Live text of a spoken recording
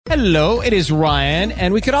Hello, it is Ryan,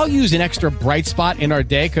 and we could all use an extra bright spot in our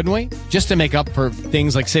day, couldn't we? Just to make up for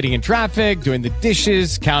things like sitting in traffic, doing the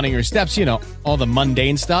dishes, counting your steps, you know, all the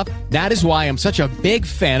mundane stuff. That is why I'm such a big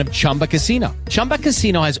fan of Chumba Casino. Chumba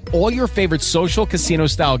Casino has all your favorite social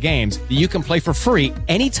casino-style games that you can play for free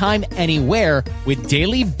anytime, anywhere with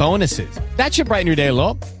daily bonuses. That should brighten your day a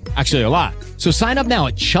little. Actually, a lot. So sign up now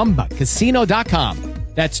at ChumbaCasino.com.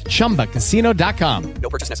 That's ChumbaCasino.com. No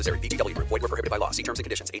purchase necessary. VGW Group. Void where prohibited by law. See terms and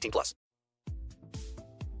conditions. 18+.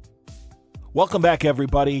 Welcome back,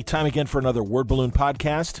 everybody. Time again for another Word Balloon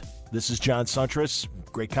podcast. This is John Suntress.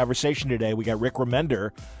 Great conversation today. We got Rick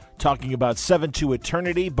Remender talking about 7 to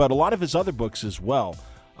Eternity, but a lot of his other books as well.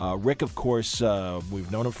 Rick, of course,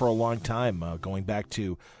 we've known him for a long time, going back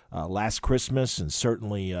to Last Christmas, and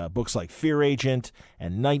certainly books like Fear Agent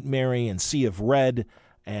and Nightmare and Sea of Red.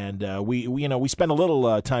 And we spent a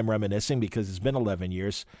little time reminiscing because it's been 11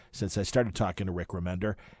 years since I started talking to Rick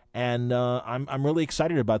Remender, and I'm really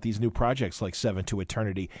excited about these new projects like 7 to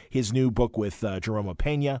Eternity, his new book with Jerome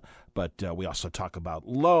Opena, but we also talk about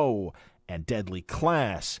Low and Deadly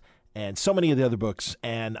Class and so many of the other books.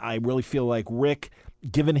 And I really feel like Rick,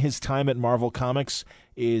 given his time at Marvel Comics,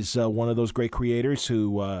 is one of those great creators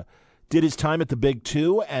who did his time at the Big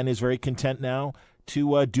Two and is very content now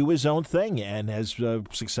to do his own thing, and has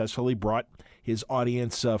successfully brought his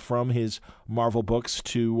audience from his Marvel books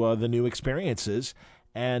to the new experiences,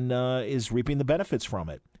 and is reaping the benefits from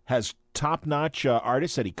it. Has top-notch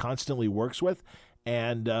artists that he constantly works with,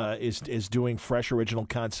 and is doing fresh original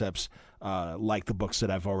concepts like the books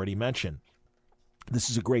that I've already mentioned. This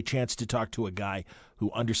is a great chance to talk to a guy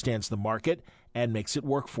who understands the market and makes it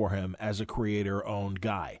work for him as a creator-owned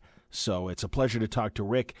guy. So it's a pleasure to talk to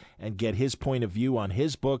Rick and get his point of view on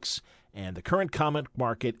his books and the current comic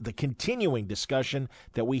market, the continuing discussion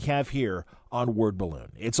that we have here on Word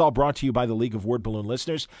Balloon. It's all brought to you by the League of Word Balloon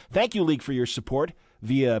listeners. Thank you, League, for your support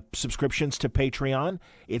via subscriptions to Patreon.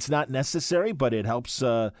 It's not necessary, but it helps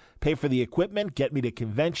pay for the equipment, get me to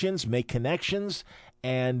conventions, make connections,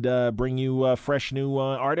 and bring you fresh new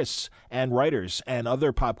artists and writers and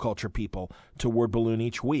other pop culture people to Word Balloon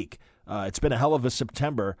each week. It's been a hell of a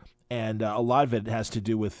September, and a lot of it has to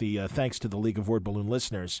do with the thanks to the League of Word Balloon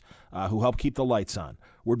listeners who help keep the lights on.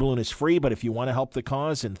 Word Balloon is free, but if you want to help the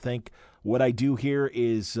cause and think what I do here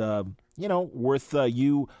is worth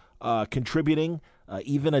you contributing,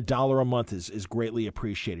 even $1 a month is greatly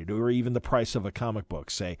appreciated, or even the price of a comic book,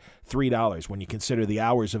 say $3, when you consider the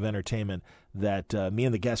hours of entertainment that me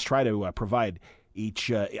and the guests try to provide each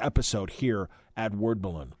episode here at Word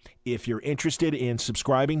Balloon. If you're interested in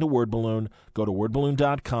subscribing to Word Balloon, go to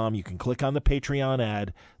wordballoon.com. You can click on the Patreon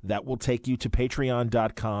ad. That will take you to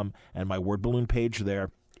patreon.com and my Word Balloon page there.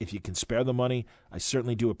 If you can spare the money, I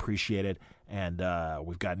certainly do appreciate it. And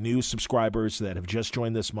we've got new subscribers that have just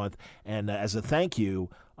joined this month. And as a thank you,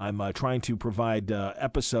 I'm trying to provide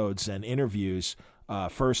episodes and interviews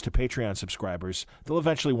first to Patreon subscribers. They'll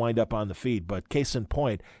eventually wind up on the feed. But case in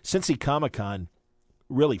point, Cincy Comic-Con,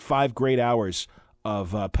 really 5 great hours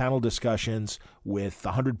of panel discussions with the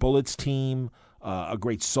 100 Bullets team, a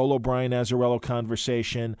great solo Brian Azzarello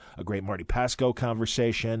conversation, a great Marty Pasco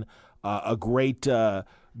conversation, a great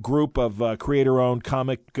group of creator-owned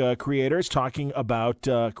comic creators talking about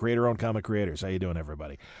creator-owned comic creators. How you doing,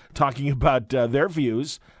 everybody? Talking about their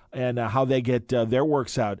views and how they get their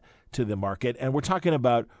works out to the market. And we're talking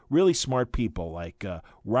about really smart people like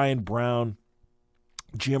Ryan Brown,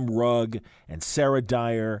 Jim Rugg, and Sarah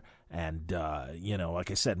Dyer, and,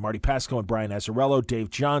 like I said, Marty Pasco and Brian Azzarello, Dave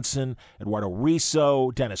Johnson, Eduardo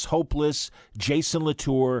Riso, Dennis Hopeless, Jason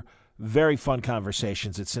Latour. Very fun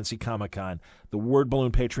conversations at Cincy Comic-Con. The Word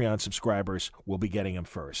Balloon Patreon subscribers will be getting them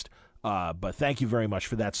first. But thank you very much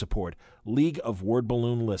for that support, League of Word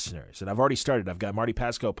Balloon listeners. And I've already started. I've got Marty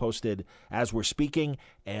Pasco posted as we're speaking,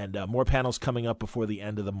 and more panels coming up before the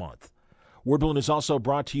end of the month. Word Balloon is also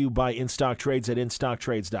brought to you by InStock Trades at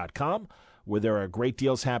InStockTrades.com, where there are great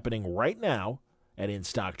deals happening right now at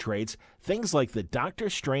InStock Trades. Things like the Doctor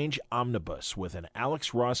Strange Omnibus with an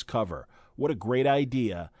Alex Ross cover. What a great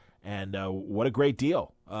idea, and what a great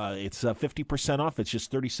deal. It's 50% off. It's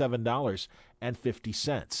just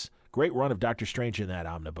 $37.50. Great run of Doctor Strange in that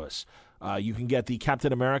omnibus. You can get the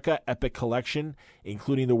Captain America Epic Collection,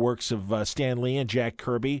 including the works of Stan Lee and Jack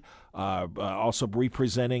Kirby, also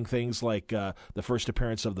representing things like the first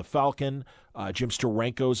appearance of the Falcon, Jim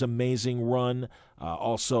Steranko's amazing run,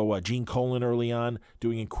 also Gene Colan early on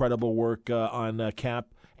doing incredible work on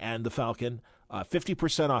Cap and the Falcon.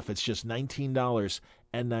 50% off. It's just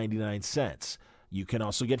 $19.99. You can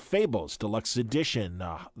also get Fables Deluxe Edition,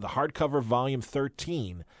 the hardcover volume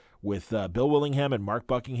 13, with Bill Willingham and Mark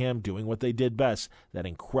Buckingham doing what they did best. That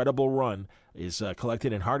incredible run is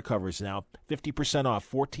collected in hardcovers now, 50% off,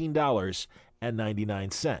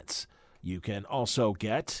 $14.99. You can also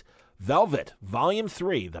get Velvet, Volume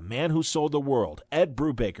 3, The Man Who Sold the World, Ed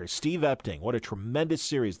Brubaker, Steve Epting. What a tremendous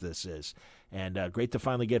series this is. And great to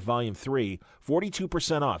finally get Volume 3,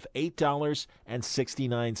 42% off,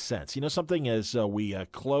 $8.69. You know something, as we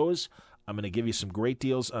close, I'm going to give you some great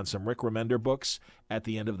deals on some Rick Remender books at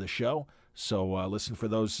the end of the show. So listen for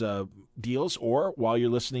those deals, or while you're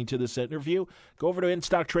listening to this interview, go over to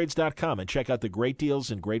InStockTrades.com and check out the great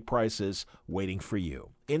deals and great prices waiting for you.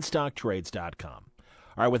 InStockTrades.com.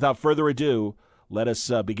 All right, without further ado, let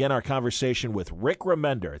us begin our conversation with Rick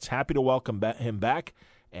Remender. It's happy to welcome him back,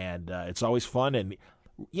 and it's always fun. And,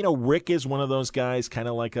 you know, Rick is one of those guys, kind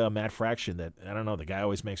of like a Matt Fraction, that, I don't know, the guy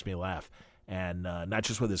always makes me laugh. And not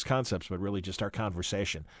just with his concepts, but really just our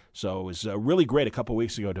conversation. So it was really great a couple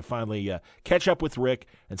weeks ago to finally catch up with Rick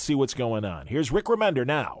and see what's going on. Here's Rick Remender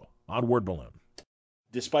now on Word Balloon.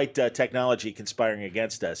 Despite technology conspiring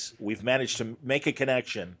against us, we've managed to make a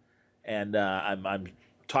connection. And I'm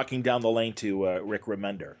talking down the lane to Rick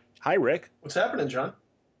Remender. Hi, Rick. What's happening, John?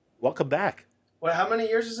 Welcome back. Well, how many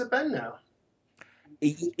years has it been now?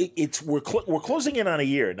 We're closing in on a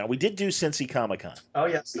year now. We did do Cincy Comic-Con. Oh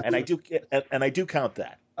yes, and I do count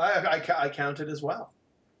that. I count it as well.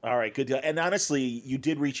 All right, good deal. And honestly, you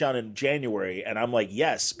did reach out in January, and I'm like,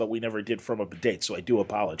 yes, but we never did firm up a date, so I do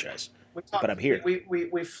apologize. But I'm here.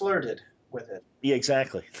 We flirted with it. Yeah,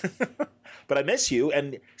 exactly. But I miss you,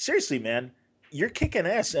 and seriously, man, you're kicking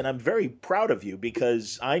ass, and I'm very proud of you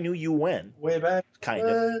because I knew you when. Way back, kind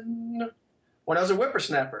of. When I was a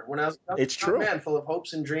whippersnapper, when I was it's true. A man full of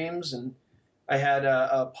hopes and dreams, and I had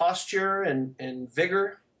a posture and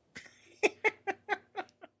vigor.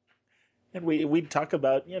 And we'd talk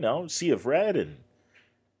about, you know, Sea of Red and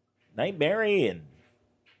Nightmare and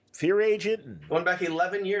Fear Agent. And going back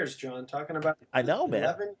 11 years, John, talking about. I know, man.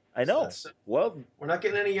 11? I know. Well, we're not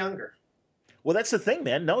getting any younger. Well, that's the thing,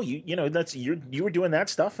 man. No, you know, you were doing that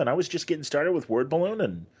stuff, and I was just getting started with Word Balloon,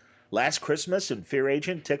 and Last Christmas and Fear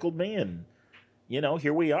Agent tickled me, and, you know,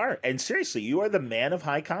 here we are. And seriously, you are the man of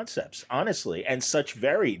high concepts, honestly, and such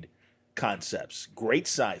varied concepts. Great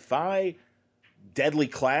sci-fi. Deadly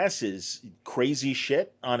Class is crazy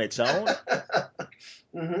shit on its own.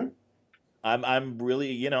 Mm-hmm. I'm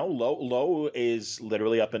really, you know, low is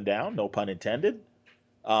literally up and down, no pun intended.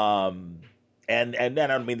 And I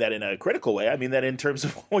don't mean that in a critical way. I mean that in terms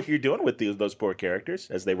of what you're doing with those poor characters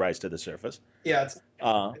as they rise to the surface. Yeah,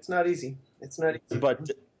 it's not easy. It's not easy.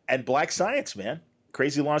 And Black Science, man,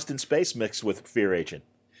 Crazy Lost in Space mixed with Fear Agent.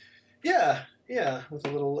 Yeah, with a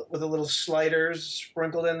little sliders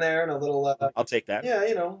sprinkled in there and a little. I'll take that. Yeah,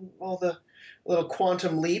 you know, all the little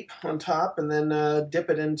quantum leap on top, and then dip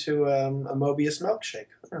it into a Mobius milkshake.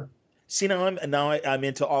 Yeah. See, now I'm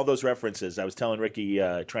into all those references. I was telling Ricky,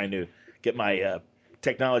 trying to get my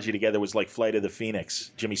technology together was like Flight of the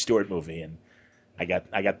Phoenix, Jimmy Stewart movie, and I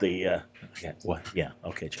got the what? Yeah,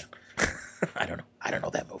 okay, John. I don't know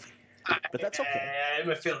that movie, but that's okay. I'm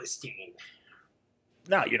a Philistine.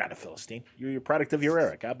 No, you're not a Philistine. You're a product of your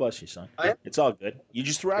era. God bless you, son. It's all good. You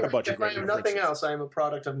just threw out a bunch of great references. If I am nothing else, I am a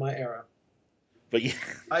product of my era. But yeah.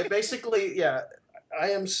 I basically, I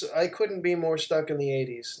am. I couldn't be more stuck in the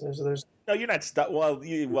 '80s. There's. No, you're not stuck. Well,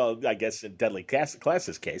 I guess in Deadly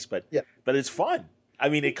Class's case, but yeah. But it's fun. I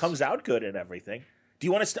mean, it comes out good and everything. Do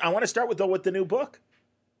you want to? I want to start with the new book,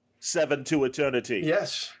 7 to Eternity.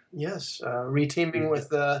 Yes. Reteaming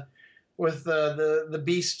with the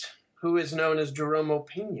beast who is known as Jerome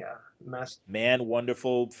Opena. Man,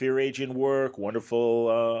 wonderful Fear Agent work, wonderful,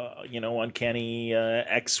 Uncanny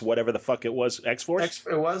X, whatever the fuck it was, X-Force?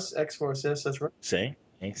 It was X-Force, yes, that's right. See,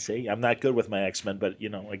 I'm not good with my X-Men, but,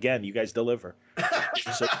 again, you guys deliver.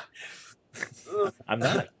 So, I'm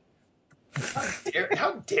not.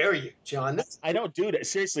 How dare you, John? I don't do that.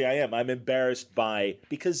 Seriously, I am. I'm embarrassed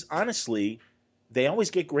because honestly, they always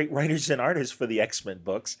get great writers and artists for the X-Men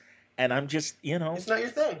books, and I'm just, It's not your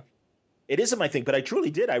thing. It isn't my thing, but I truly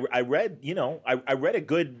did. I read, I read a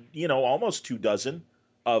good, almost 24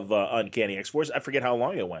 of Uncanny X-Force. I forget how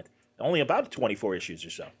long it went. Only about 24 issues or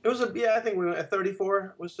so. It was I think we went at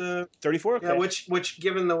 34 was 34. Okay. Yeah, which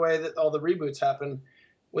given the way that all the reboots happened,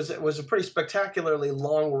 was a pretty spectacularly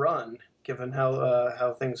long run. Given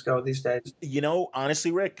how things go these days.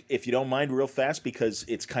 Honestly, Rick, if you don't mind, real fast, because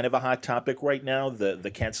it's kind of a hot topic right now.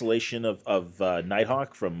 The cancellation of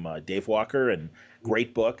Nighthawk from Dave Walker, and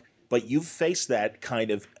great book. But you've faced that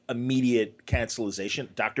kind of immediate cancellation.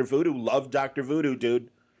 Dr. Voodoo, loved Dr. Voodoo, dude.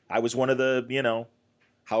 I was one of the,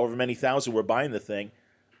 however many thousand were buying the thing.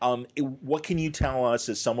 What can you tell us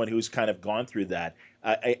as someone who's kind of gone through that?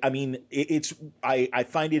 I mean, I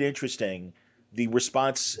find it interesting. The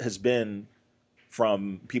response has been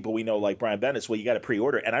from people we know like Brian Bendis, well, you got to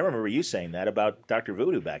pre-order. And I remember you saying that about Dr.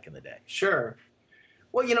 Voodoo back in the day. Sure.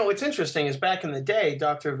 Well, what's interesting is back in the day,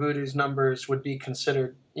 Dr. Voodoo's numbers would be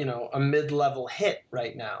considered, a mid-level hit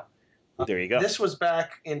right now. There you go. This was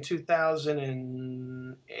back in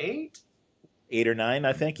 2008? 8 or 9,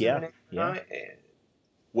 I think, yeah.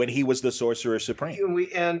 When he was the Sorcerer Supreme.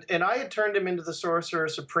 And I had turned him into the Sorcerer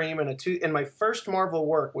Supreme in my first Marvel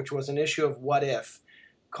work, which was an issue of What If,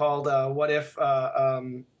 called What If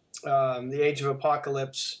The Age of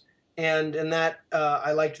Apocalypse. And in that,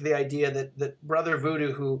 I liked the idea that Brother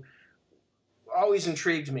Voodoo, who always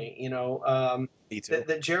intrigued me, me too.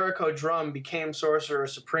 that Jericho Drum became Sorcerer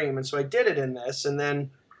Supreme. And so I did it in this. And then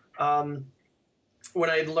when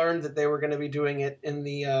I learned that they were going to be doing it in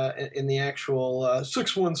the actual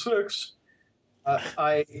 616,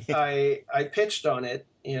 I pitched on it,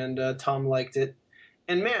 and Tom liked it.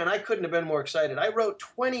 And man, I couldn't have been more excited. I wrote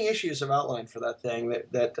 20 issues of outline for that thing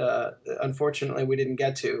that unfortunately we didn't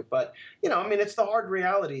get to. But it's the hard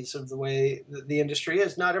realities of the way the industry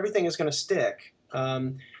is. Not everything is going to stick.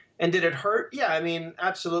 And did it hurt? Yeah,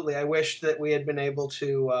 absolutely. I wish that we had been able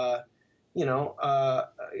to.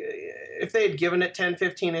 If they had given it 10,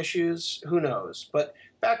 15 issues, who knows? But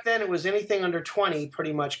back then it was anything under 20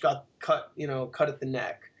 pretty much got cut at the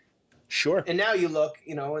neck. Sure. And now you look,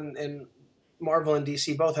 and Marvel and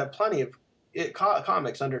DC both have plenty of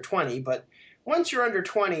comics under 20, but once you're under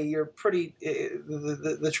 20, you're pretty,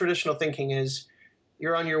 the traditional thinking is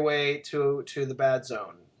you're on your way to the bad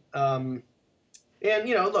zone. And,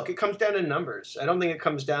 look, it comes down to numbers. I don't think it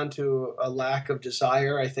comes down to a lack of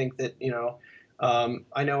desire. I think that,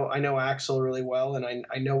 I know Axel really well, and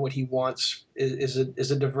I know what he wants is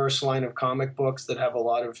a diverse line of comic books that have a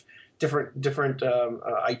lot of different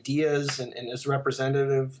ideas and is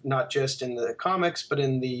representative, not just in the comics, but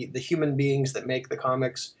in the human beings that make the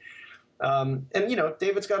comics. And,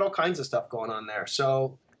 David's got all kinds of stuff going on there.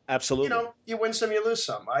 So absolutely, you win some, you lose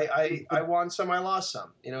some. I won some, I lost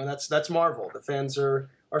some. That's Marvel. The fans are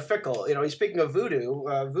fickle. Speaking of Voodoo,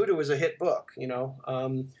 Voodoo is a hit book.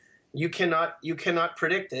 You cannot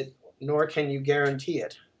predict it, nor can you guarantee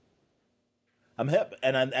it. I'm hip,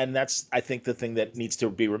 and that's, I think, the thing that needs to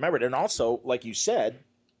be remembered. And also, like you said,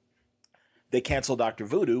 they cancel Dr.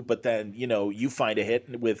 Voodoo, but then you find a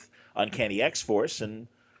hit with Uncanny X-Force, and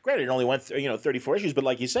granted, it only went 34 issues, but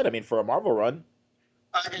like you said, for a Marvel run,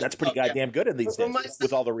 that's pretty goddamn good in these days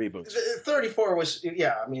with all the reboots. 34 was,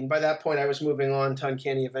 by that point I was moving on to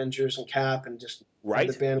Uncanny Avengers and Cap and just right.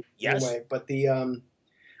 The band anyway. But the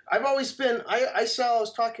I've always been. I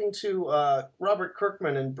was talking to Robert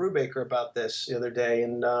Kirkman and Brubaker about this the other day,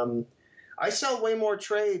 and I sell way more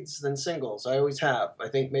trades than singles. I always have. I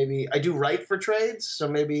think maybe I do write for trades, so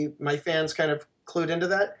maybe my fans kind of clued into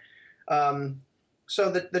that.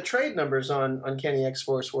 So the trade numbers on Uncanny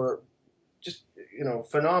X-Force were just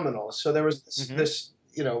phenomenal. So there was this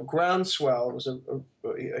groundswell. It was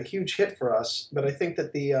a huge hit for us. But I think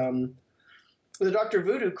that the Dr.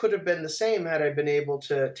 Voodoo could have been the same had I been able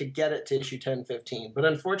to get it to issue 10, 15. But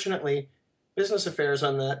unfortunately, business affairs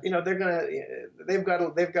on that,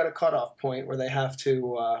 they've got a cutoff point where they have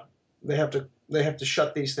to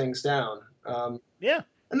shut these things down. Yeah.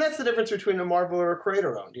 And that's the difference between a Marvel or a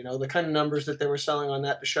creator owned. The kind of numbers that they were selling on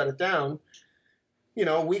that to shut it down.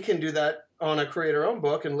 We can do that on a creator owned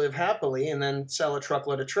book and live happily, and then sell a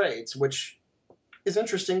truckload of trades, which is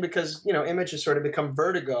interesting because, Image has sort of become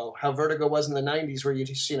Vertigo, how Vertigo was in the 90s where you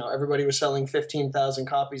just, everybody was selling 15,000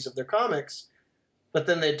 copies of their comics, but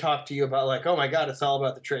then they'd talk to you about like, oh my God, it's all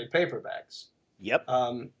about the trade paperbacks. Yep.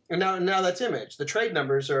 And now that's Image. The trade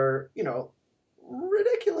numbers are,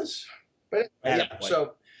 ridiculous. But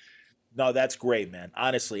so. No, that's great, man.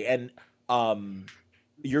 Honestly. And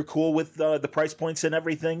you're cool with the price points and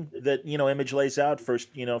everything that, Image lays out.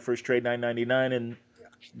 First trade $9.99 and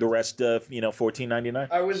the rest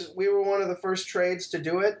 $14.99. We were one of the first trades to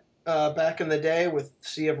do it back in the day with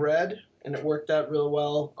Sea of Red, and it worked out real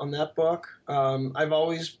well on that book. I've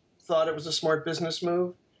always thought it was a smart business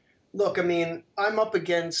move. Look, I'm up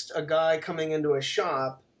against a guy coming into a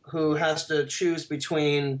shop who has to choose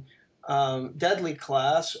between Deadly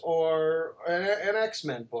Class or an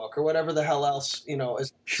X-Men book or whatever the hell else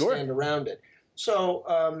is stand around it.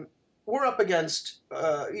 So we're up against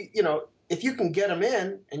if you can get them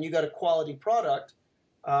in and you got a quality product,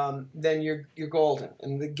 then you're golden.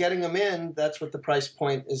 And getting them in, that's what the price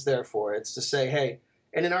point is there for. It's to say, hey,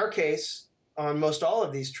 and in our case, on most all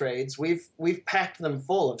of these trades, we've packed them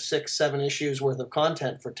full of 6-7 issues worth of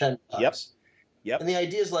content for $10. Yep. Yep. And the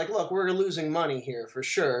idea is like, look, we're losing money here for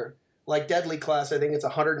sure. Like Deadly Class, I think it's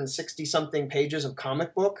 160 something pages of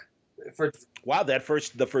comic book for Wow, the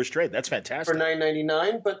first trade. That's for fantastic.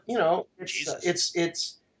 $9.99. But Jesus.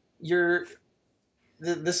 it's you're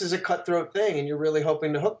this is a cutthroat thing, and you're really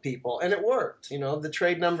hoping to hook people, and it worked. The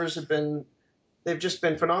trade numbers they've just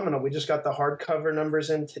been phenomenal. We just got the hardcover numbers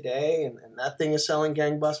in today, and that thing is selling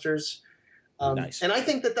gangbusters. Nice. And I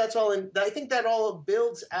think that's all I think that all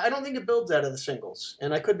builds. I don't think it builds out of the singles,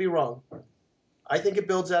 and I could be wrong. I think it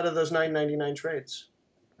builds out of those $9.99 trades.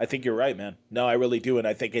 I think you're right, man. No, I really do. And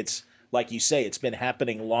I think it's, like you say, it's been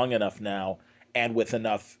happening long enough now and with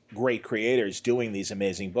enough great creators doing these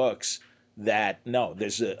amazing books that, no,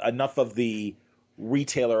 there's enough of the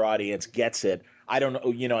retailer audience gets it. I don't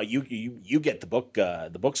know, you get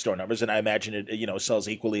the bookstore numbers, and I imagine it, sells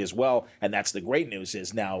equally as well. And that's the great news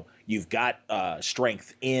is now you've got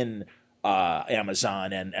strength in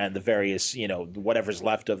Amazon and the various, whatever's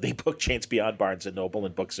left of the book chains beyond Barnes and Noble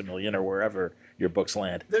and Books A Million or wherever your books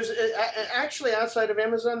land. There's actually outside of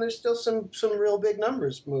Amazon, there's still some real big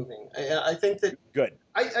numbers moving. I think that good.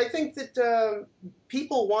 I think that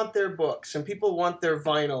people want their books and people want their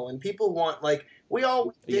vinyl and people want we all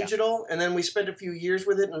went digital and then we spent a few years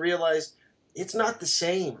with it and realized it's not the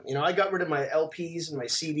same. I got rid of my LPs and my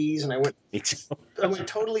CDs and I went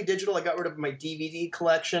totally digital. I got rid of my DVD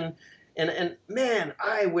collection. And man,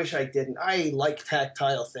 I wish I didn't. I like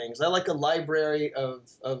tactile things. I like a library of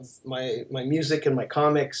my music and my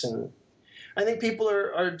comics, and I think people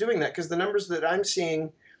are doing that because the numbers that I'm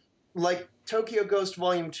seeing, like Tokyo Ghost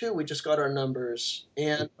Volume 2, we just got our numbers,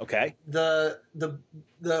 and okay, I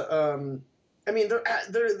mean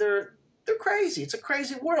they're crazy. It's a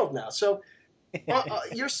crazy world now. So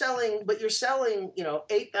you're selling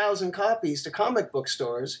 8,000 copies to comic book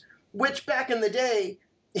stores, which back in the day,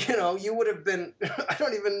 you would have been, I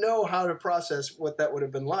don't even know how to process what that would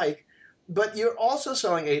have been like, but you're also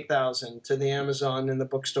selling 8,000 to the Amazon and the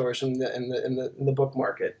bookstores and the book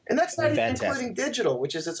market. And that's not even including digital,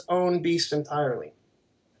 which is its own beast entirely.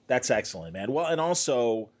 That's excellent, man. Well, and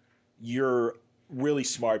also you're really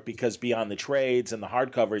smart because beyond the trades and the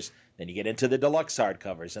hardcovers, then you get into the deluxe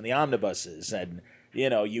hardcovers and the omnibuses and, you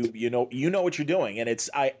know what you're doing. And it's,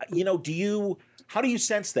 how do you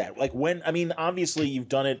sense that? Like obviously you've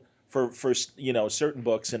done it for certain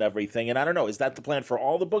books and everything. And I don't know, is that the plan for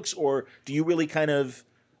all the books, or do you really kind of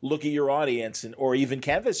look at your audience or even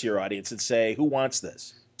canvas your audience and say, who wants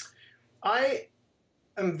this? I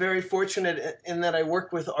am very fortunate in that I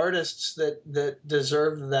work with artists that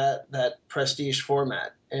deserve that prestige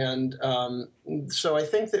format. And so I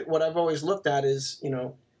think that what I've always looked at is,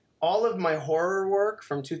 all of my horror work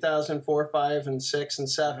from 2004, 5, and 6, and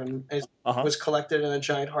 7 was collected in a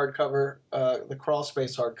giant hardcover, the Crawl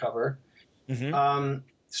Space hardcover. Mm-hmm.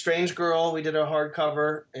 Strange Girl, we did a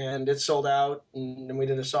hardcover, and it sold out. And then we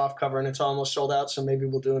did a soft cover, and it's almost sold out, so maybe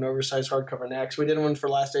we'll do an oversized hardcover next. We did one for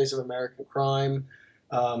Last Days of American Crime,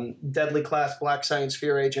 Deadly Class, Black Science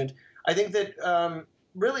Fear Agent. I think that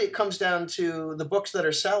really it comes down to the books that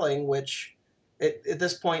are selling, which at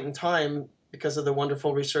this point in time, because of the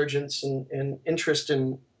wonderful resurgence and interest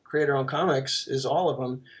in creator-owned comics, is all of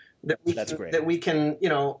them. That we can,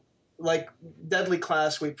 like Deadly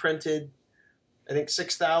Class, we printed, I think,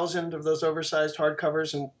 6,000 of those oversized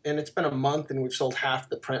hardcovers, and it's been a month, and we've sold half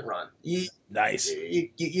the print run. Nice.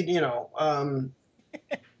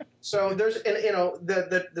 So there's, and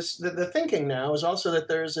the thinking now is also that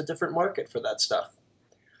there's a different market for that stuff.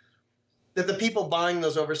 That the people buying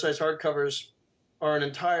those oversized hardcovers are an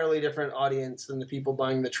entirely different audience than the people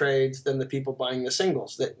buying the trades, than the people buying the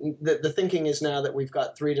singles. That the thinking is now that we've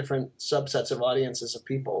got three different subsets of audiences of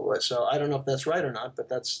people. So I don't know if that's right or not, but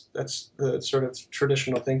that's the sort of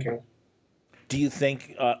traditional thinking. Do you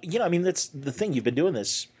think, that's the thing, you've been doing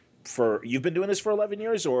this for 11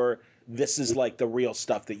 years, or this is like the real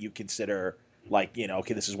stuff that you consider like,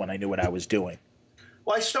 okay, this is when I knew what I was doing?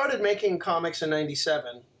 Well, I started making comics in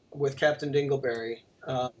 97 with Captain Dingleberry.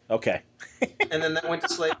 Okay. And then that went to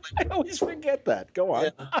slave labor. I always forget that. Go on.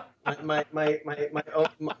 Yeah.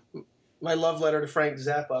 My love letter to Frank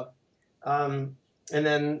Zappa. And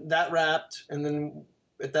then that wrapped, and then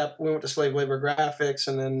we went to slave labor graphics,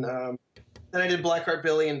 and then I did Blackheart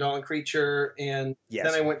Billy and Dawn Creature, and then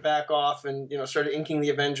I went back off and started inking the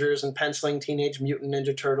Avengers and penciling Teenage Mutant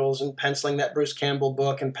Ninja Turtles and penciling that Bruce Campbell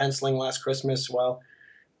book and penciling Last Christmas. Well,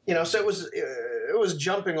 so it was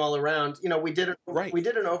jumping all around. We did an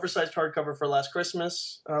oversized hardcover for Last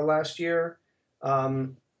Christmas last year.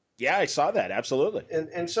 Yeah, I saw that, absolutely.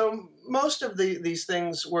 And so most of these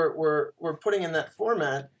things we're putting in that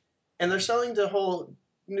format, and they're selling to a whole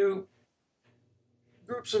new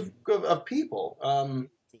groups of people.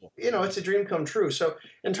 It's a dream come true. So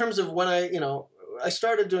in terms of when I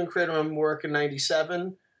started doing creative run work in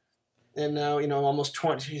 '97, and now almost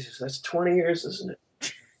 20. Jesus, that's 20 years, isn't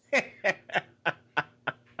it?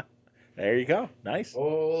 There you go. Nice.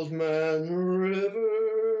 Old Man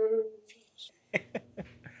River.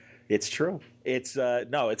 It's true. It's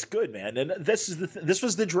no, it's good, man. And this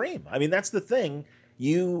was the dream. I mean, that's the thing.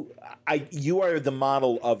 You are the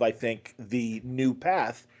model of, I think, the new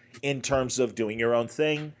path in terms of doing your own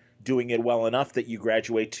thing, doing it well enough that you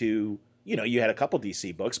graduate to, you had a couple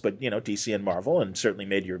DC books, but DC and Marvel, and certainly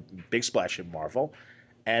made your big splash in Marvel,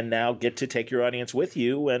 and now get to take your audience with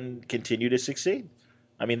you and continue to succeed.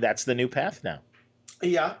 I mean, that's the new path now.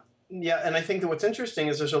 Yeah. Yeah, and I think that what's interesting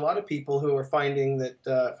is there's a lot of people who are finding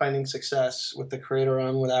success with the creator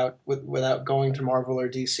run without going to Marvel or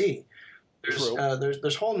DC.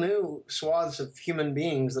 There's whole new swaths of human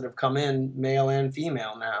beings that have come in, male and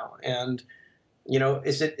female now, and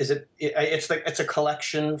it's a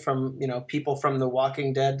collection from people from The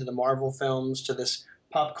Walking Dead to the Marvel films to this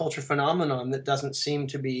pop culture phenomenon that doesn't seem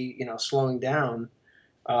to be slowing down.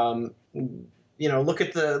 Look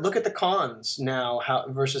at the cons now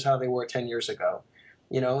versus how they were 10 years ago.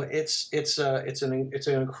 It's an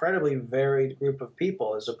incredibly varied group of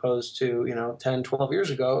people as opposed to 10, 12 years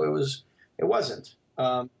ago it wasn't.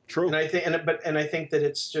 True. And I think that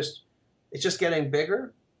it's just getting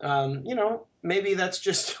bigger. Maybe that's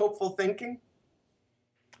just hopeful thinking.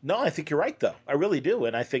 No, I think you're right, though. I really do,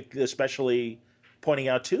 and I think especially pointing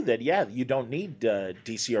out too that you don't need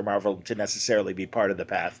DC or Marvel to necessarily be part of the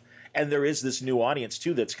path. And there is this new audience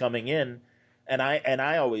too that's coming in, and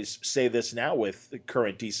I always say this now with the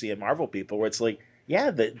current DC and Marvel people, where it's like,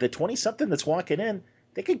 the 20-something that's walking in,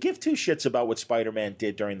 they could give two shits about what Spider-Man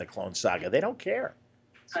did during the Clone Saga. They don't care.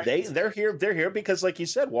 They're here because, like you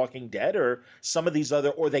said, Walking Dead or some of these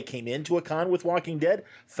other, or they came into a con with Walking Dead,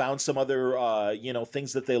 found some other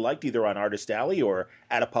things that they liked either on Artist Alley or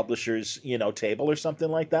at a publisher's table or something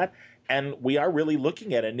like that. And we are really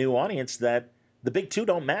looking at a new audience that the big two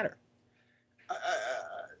don't matter.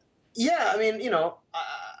 I mean,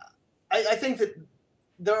 I think that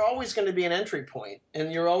they're always going to be an entry point,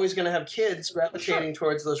 and you're always going to have kids gravitating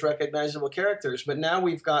towards those recognizable characters. But now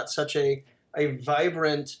we've got such a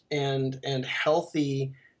vibrant and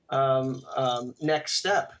healthy next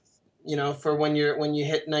step, for when you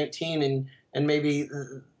hit 19 and maybe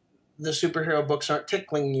the superhero books aren't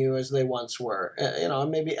tickling you as they once were,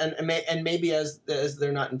 maybe as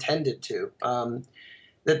they're not intended to.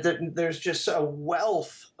 That there's just a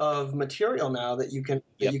wealth of material now that you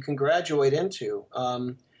can graduate into,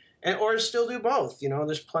 or still do both.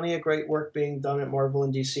 There's plenty of great work being done at Marvel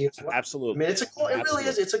and DC as well. Absolutely. I mean, it really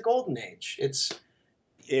is. It's a golden age.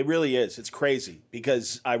 It really is. It's crazy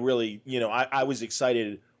because I really, I was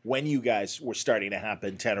excited when you guys were starting to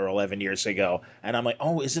happen 10 or 11 years ago, and I'm like,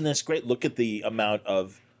 oh, isn't this great? Look at the amount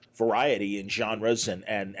of variety in genres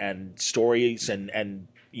and stories and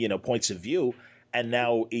points of view. And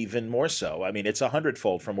now even more so. I mean, it's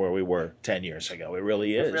 100-fold from where we were 10 years ago. It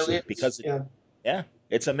really is. Because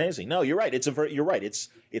it's amazing. No, you're right. You're right. It's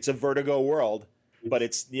a Vertigo world, but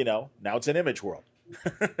it's now it's an Image world.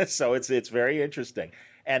 So it's very interesting.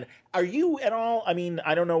 And are you at all? I mean,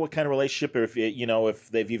 I don't know what kind of relationship, or if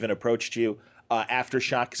they've even approached you.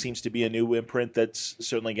 Aftershock seems to be a new imprint that's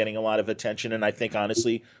certainly getting a lot of attention, and I think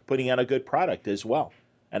honestly putting out a good product as well.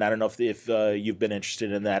 And I don't know if you've been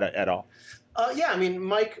interested in that at all. I mean,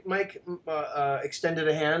 Mike extended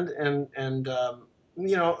a hand, and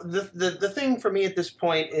the thing for me at this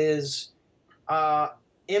point is,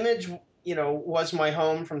 Image, was my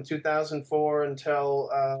home from 2004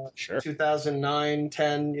 until 2009,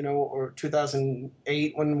 10, or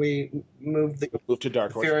 2008 when we moved to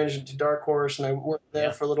Dark Horse. Fear Engine to Dark Horse, and I worked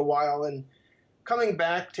there for a little while, and coming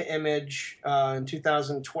back to Image in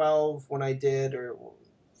 2012 when I did, or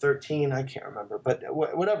 13, I can't remember, but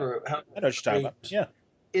whatever. I know what you're talking about. Yeah,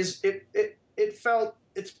 it's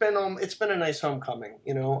been a nice homecoming.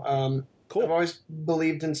 Cool. I've always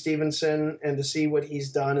believed in Stevenson, and to see what he's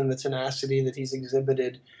done and the tenacity that he's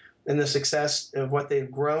exhibited and the success of what they've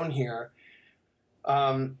grown here.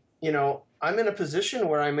 I'm in a position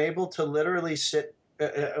where I'm able to literally sit,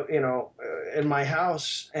 in my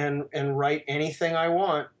house and write anything I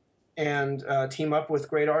want. And team up with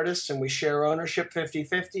great artists, and we share ownership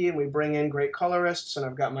 50-50, and we bring in great colorists, and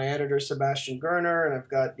I've got my editor Sebastian Gerner, and I've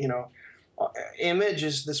got Image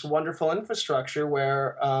is this wonderful infrastructure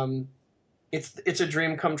where it's a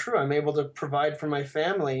dream come true. I'm able to provide for my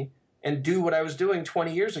family and do what I was doing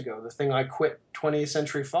 20 years ago. The thing I quit 20th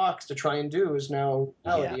Century Fox to try and do is now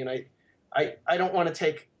reality, and I don't want to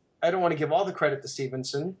take I don't want to give all the credit to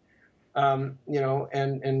Stevenson, but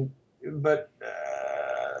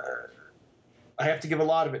I have to give a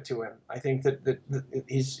lot of it to him. I think that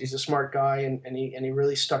he's a smart guy, and he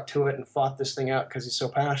really stuck to it and fought this thing out because he's so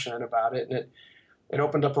passionate about it, and it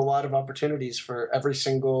opened up a lot of opportunities for every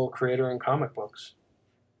single creator in comic books.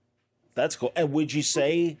 That's cool. And would you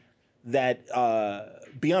say that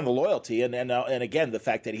beyond the loyalty and again the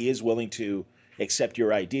fact that he is willing to accept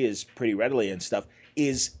your ideas pretty readily and stuff,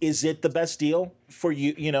 is it the best deal for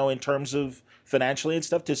you, in terms of financially and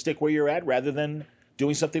stuff, to stick where you're at rather than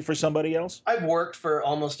doing something for somebody else? I've worked for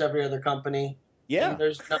almost every other company. Yeah. And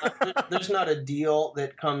there's not a deal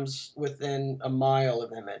that comes within a mile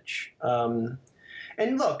of Image.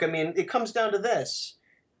 And look, I mean, it comes down to this.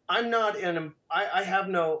 I have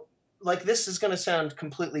no, like, this is going to sound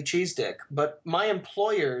completely cheese dick, but my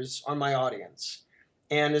employers are my audience.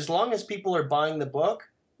 And as long as people are buying the book,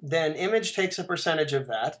 then Image takes a percentage of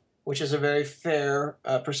that, which is a very fair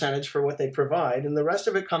percentage for what they provide, and the rest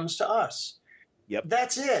of it comes to us. Yep.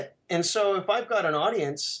 That's it. And so if I've got an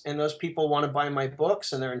audience and those people want to buy my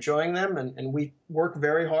books and they're enjoying them, and we work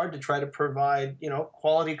very hard to try to provide,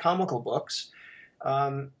 quality comical books,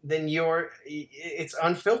 then it's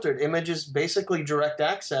unfiltered. Image is basically direct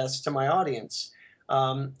access to my audience.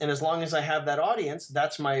 And as long as I have that audience,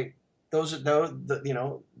 those are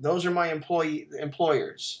my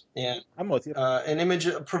employers. And I'm with you. and Image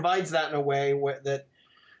provides that in a way that,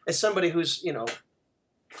 as somebody who's,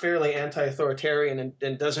 fairly anti-authoritarian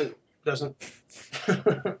and doesn't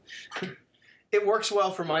it works well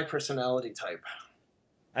for my personality type.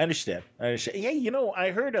 I understand. Yeah,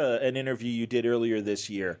 I heard an interview you did earlier this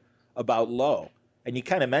year about Lowe, and you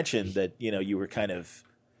kind of mentioned that you were kind of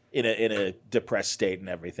in a depressed state and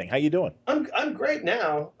everything. How you doing? I'm great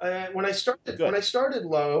now. When I started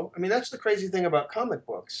Lowe, I mean, that's the crazy thing about comic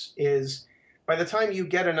books is, by the time you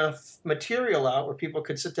get enough material out where people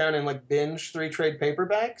could sit down and like binge 3 trade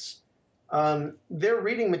paperbacks, they're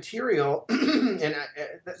reading material, and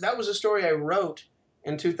that was a story I wrote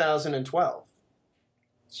in 2012.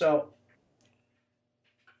 So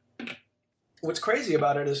what's crazy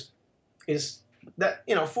about it is that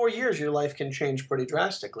 4 years your life can change pretty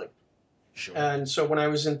drastically. Sure. And so when I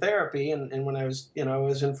was in therapy and when I was I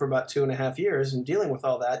was in for about 2.5 years and dealing with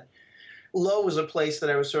all that, Lowe was a place that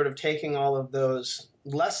I was sort of taking all of those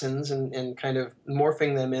lessons and kind of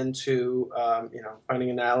morphing them into, finding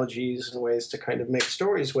analogies and ways to kind of make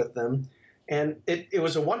stories with them. And it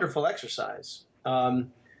was a wonderful exercise. And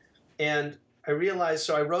I realized,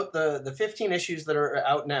 so I wrote the 15 issues that are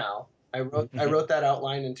out now. I wrote that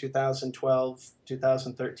outline in 2012,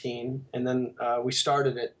 2013, and then we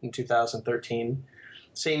started it in 2013.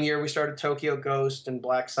 Same year we started Tokyo Ghost and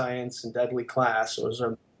Black Science and Deadly Class. So it was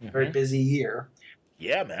a very busy year.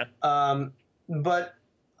 Yeah, man. But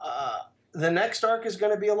the next arc is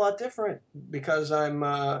going to be a lot different because I'm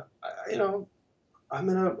in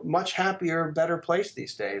a much happier, better place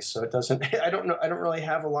these days. So it doesn't. I don't really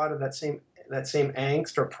have a lot of that same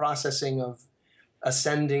angst or processing of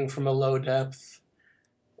ascending from a low depth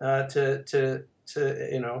to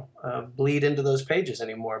bleed into those pages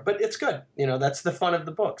anymore. But it's good. That's the fun of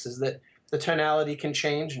the books, is that the tonality can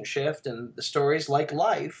change and shift, and the stories, like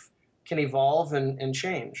life, can evolve and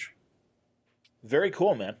change. Very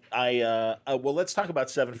cool, man. Well, let's talk about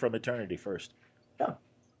Seven from Eternity first. Yeah,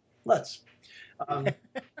 let's.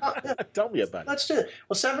 Tell me about it. Let's do it.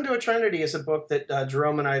 Well, Seven to Eternity is a book that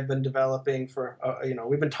Jerome and I have been developing for,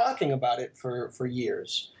 we've been talking about it for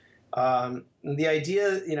years. The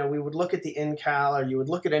idea, we would look at the Incal, or you would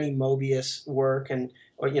look at any Mobius work,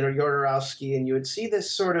 or Jodorowsky, and you would see this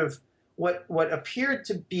sort of what appeared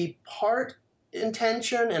to be part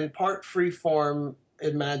intention and part freeform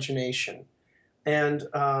imagination. And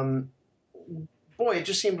boy, it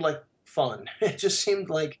just seemed like fun. It just seemed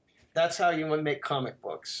like that's how you would make comic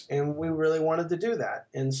books. And we really wanted to do that.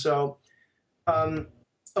 And so,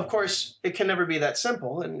 of course, it can never be that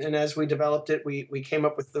simple. And as we developed it, we came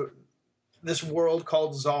up with this world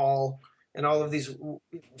called Zal and all of these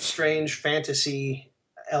strange fantasy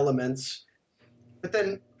elements. But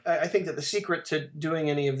then I think that the secret to doing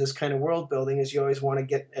any of this kind of world building is you always want to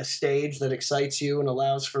get a stage that excites you and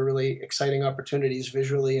allows for really exciting opportunities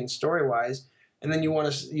visually and story-wise. And then you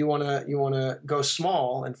want to go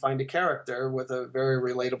small and find a character with a very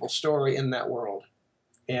relatable story in that world.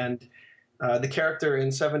 And the character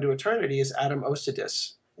in Seven to Eternity is Adam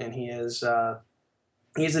Ostadis, and he's a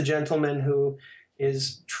gentleman who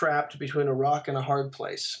is trapped between a rock and a hard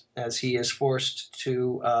place as he is forced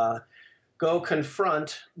to go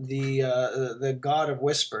confront the god of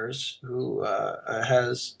whispers who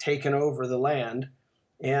has taken over the land.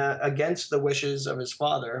 against the wishes of his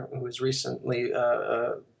father, who was recently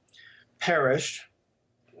perished.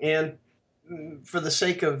 And for the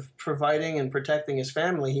sake of providing and protecting his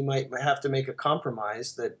family, he might have to make a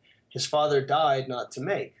compromise that his father died not to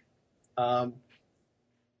make. And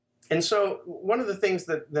so one of the things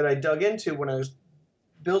that I dug into when I was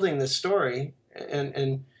building this story,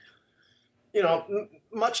 and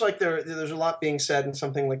much like there's a lot being said in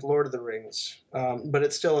something like Lord of the Rings, but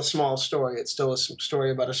it's still a small story. It's still a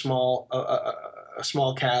story about a small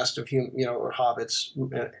cast of or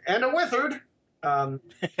hobbits and a wizard.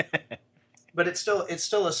 But it's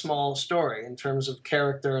still a small story in terms of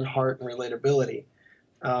character and heart and relatability.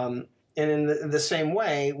 And in the same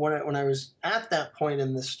way, when I was at that point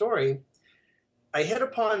in the story, I hit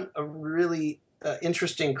upon a really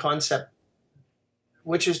interesting concept,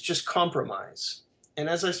 which is just compromise. And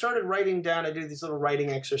as I started writing down, I do these little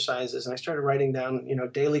writing exercises, and I started writing down,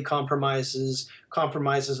 daily compromises of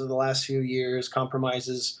the last few years,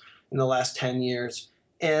 compromises in the last 10 years.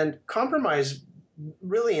 And compromise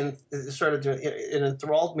really it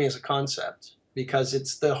enthralled me as a concept, because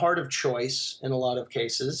it's the heart of choice in a lot of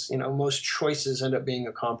cases. Most choices end up being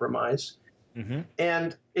a compromise. Mm-hmm.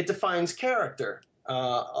 And it defines character.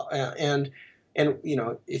 And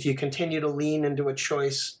if you continue to lean into a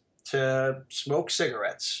choice to smoke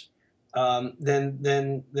cigarettes,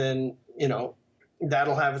 then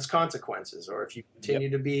that'll have its consequences. Or if you continue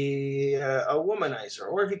to be a womanizer,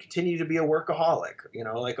 or if you continue to be a workaholic,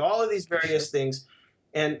 like all of these various things.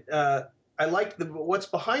 And I like what's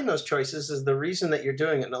behind those choices is the reason that you're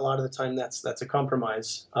doing it. And a lot of the time that's a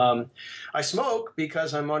compromise. I smoke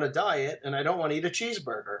because I'm on a diet and I don't want to eat a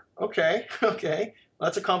cheeseburger. Okay.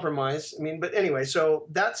 That's a compromise. I mean, but anyway, so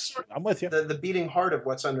that's I'm with you. The beating heart of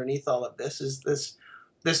what's underneath all of this is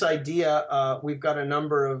this idea. We've got a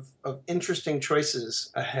number of interesting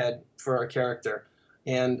choices ahead for our character,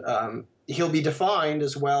 and he'll be defined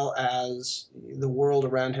as well as the world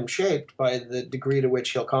around him shaped by the degree to which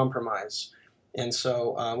he'll compromise. And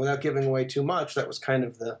so, without giving away too much, that was kind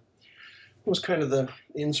of the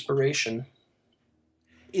inspiration.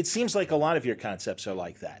 It seems like a lot of your concepts are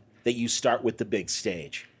like that you start with the big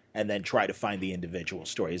stage and then try to find the individual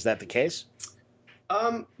story. Is that the case?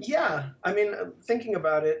 Yeah. I mean, thinking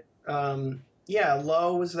about it,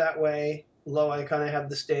 Low was that way. Low, I kind of had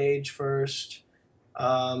the stage first.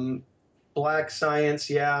 Black Science,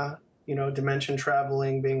 dimension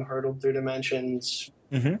traveling, being hurtled through dimensions.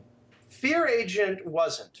 Mm-hmm. Fear Agent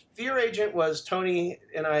wasn't. Fear Agent was Tony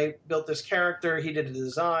and I built this character. He did a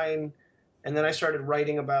design, and then I started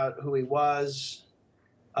writing about who he was.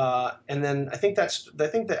 And then I think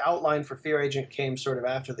the outline for Fear Agent came sort of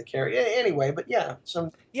after the character. Anyway, but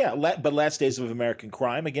but Last Days of American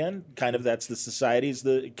Crime again, kind of that's the societies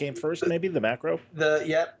that came first, maybe the macro.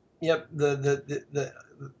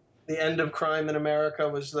 The end of crime in America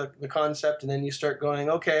was the concept, and then you start going,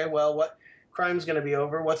 okay, well, what crime's going to be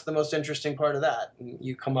over? What's the most interesting part of that? And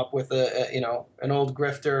you come up with an old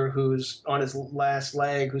grifter who's on his last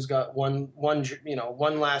leg, who's got one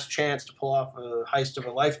last chance to pull off a heist of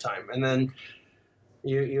a lifetime, and then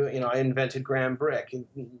I invented Graham Brick. And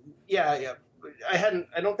I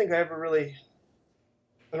don't think I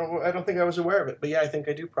was aware of it, but I think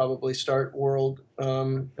I do probably start world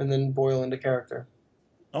and then boil into character.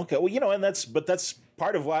 Okay, well, and that's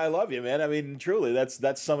part of why I love you, man. I mean, truly,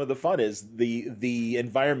 that's some of the fun is the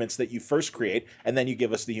environments that you first create, and then you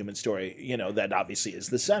give us the human story. That obviously is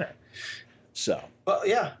the center. So, well,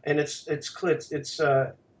 yeah, and it's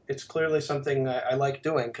clearly something I like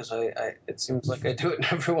doing, because it seems like I do it in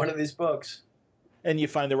every one of these books. And you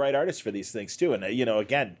find the right artists for these things too. And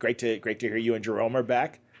again, great to hear you and Jerome are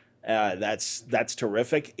back. That's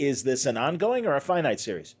terrific. Is this an ongoing or a finite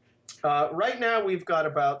series? Right now, we've got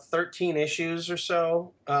about 13 issues or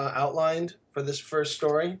so outlined for this first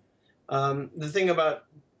story. The thing about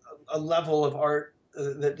a level of art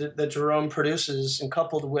that Jerome produces, and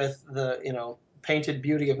coupled with the painted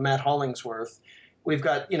beauty of Matt Hollingsworth, we've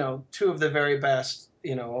got two of the very best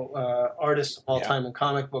artists of all time in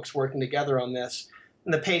comic books working together on this,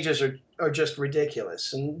 and the pages are just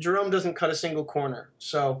ridiculous. And Jerome doesn't cut a single corner.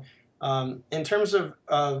 So in terms of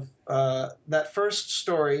that first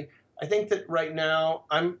story, I think that right now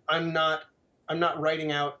I'm not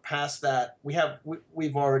writing out past that.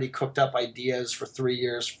 We've already cooked up ideas for 3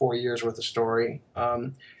 years, 4 years worth of story.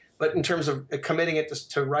 But in terms of committing it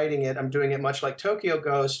to writing it, I'm doing it much like Tokyo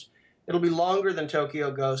Ghost. It'll be longer than Tokyo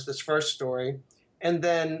Ghost, this first story, and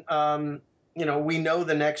then we know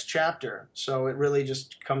the next chapter. So it really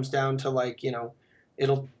just comes down to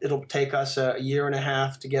it'll take us a year and a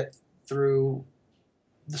half to get through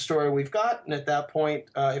the story we've got, and at that point,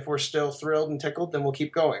 if we're still thrilled and tickled, then we'll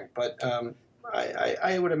keep going. But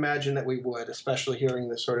I would imagine that we would, especially hearing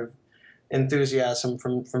the sort of enthusiasm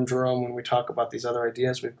from Jerome when we talk about these other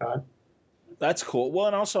ideas we've got. That's cool. Well,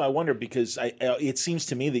 and also I wonder because it seems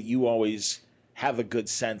to me that you always have a good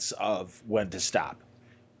sense of when to stop.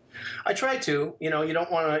 I try to. You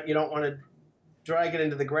don't want to drag it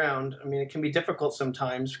into the ground. I mean, it can be difficult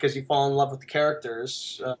sometimes because you fall in love with the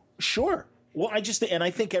characters. Sure. Well, I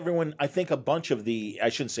think a bunch of I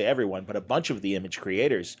shouldn't say everyone, but a bunch of the image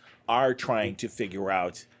creators are trying to figure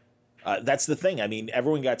out. That's the thing. I mean,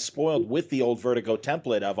 everyone got spoiled with the old Vertigo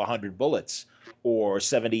template of 100 bullets or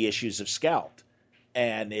 70 issues of Scalped.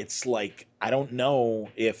 And it's like, I don't know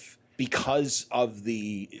if because of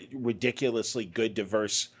the ridiculously good,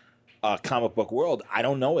 diverse comic book world, I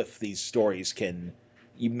don't know if these stories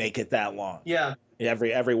you make it that long. Yeah.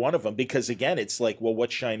 Every one of them. Because again, it's like, well,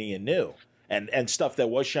 what's shiny and new? And stuff that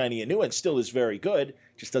was shiny and new and still is very good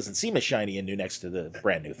just doesn't seem as shiny and new next to the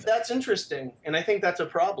brand new thing. That's interesting. And I think that's a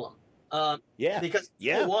problem. Because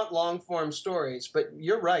people want long form stories, but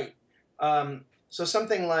you're right. So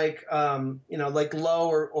something like like Low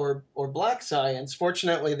or Black Science,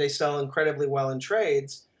 fortunately they sell incredibly well in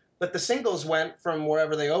trades, but the singles went from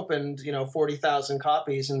wherever they opened, 40,000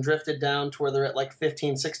 copies and drifted down to where they're at like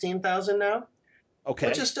 15, 16,000 now. Okay.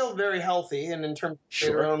 Which is still very healthy, and in terms of Sure.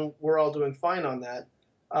 their own, we're all doing fine on that.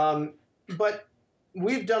 But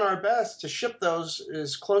we've done our best to ship those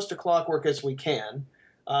as close to clockwork as we can.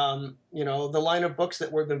 The line of books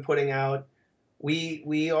that we've been putting out,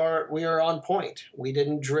 we are on point. We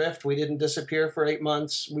didn't drift. We didn't disappear for 8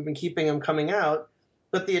 months. We've been keeping them coming out.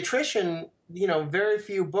 But the attrition, very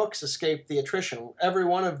few books escape the attrition. Every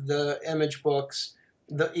one of the Image books,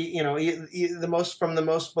 the most from the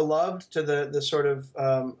most beloved to the sort of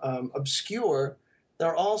obscure,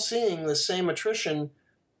 they're all seeing the same attrition,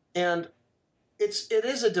 and it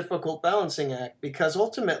is a difficult balancing act because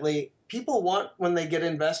ultimately people want, when they get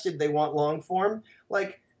invested, they want long form.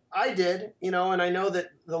 Like I did, and I know that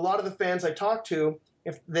a lot of the fans I talk to,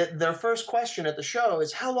 if their first question at the show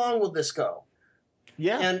is, how long will this go?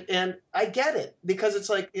 Yeah. And I get it, because it's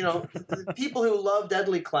like, people who love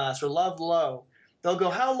Deadly Class or love Low, they'll go,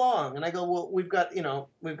 how long? And I go, well, we've got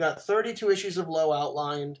 32 issues of Low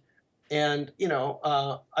outlined, and,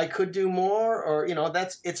 I could do more, or,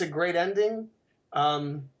 it's a great ending.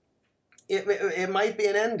 It might be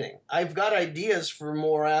an ending. I've got ideas for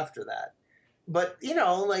more after that. But,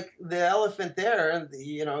 like the elephant there,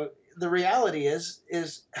 the reality is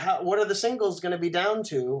what are the singles going to be down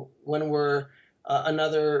to when we're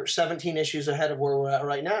another 17 issues ahead of where we're at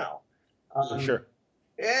right now? Sure.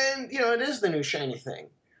 And, it is the new shiny thing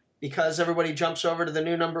because everybody jumps over to the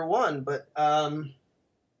new number one. But I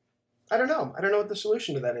don't know. I don't know what the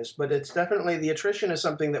solution to that is. But it's definitely, the attrition is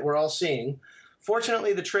something that we're all seeing.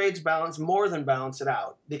 Fortunately, the trades more than balance it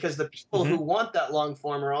out, because the people who want that long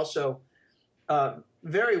form are also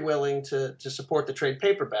very willing to support the trade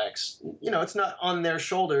paperbacks. It's not on their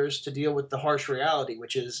shoulders to deal with the harsh reality,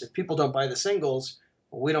 which is if people don't buy the singles,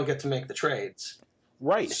 we don't get to make the trades.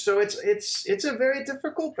 Right. So it's a very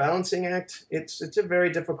difficult balancing act. It's a very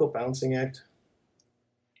difficult balancing act.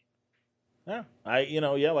 Yeah.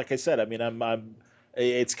 Like I said, I mean,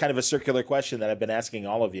 it's kind of a circular question that I've been asking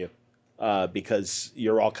all of you, because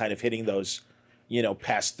you're all kind of hitting those,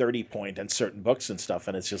 past 30 point and certain books and stuff.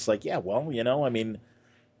 And it's just like, yeah, well, I mean,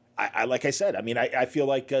 I like I said, I mean, I feel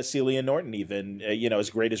like Celia Norton, even, as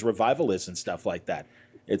great as Revival is and stuff like that.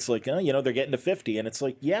 It's like, they're getting to 50, and it's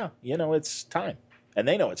like, yeah, it's time. And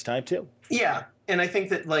they know it's time too. Yeah. And I think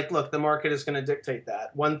that, look, the market is going to dictate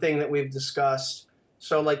that. One thing that we've discussed,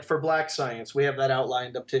 so for Black Science, we have that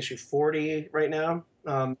outlined up to issue 40 right now.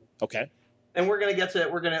 Okay. And we're going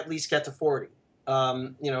to at least get to 40.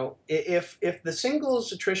 If the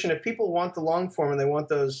singles attrition, if people want the long form and they want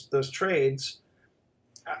those trades,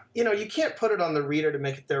 you can't put it on the reader to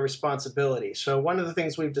make it their responsibility. So one of the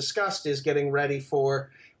things we've discussed is getting ready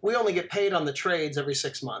for, we only get paid on the trades every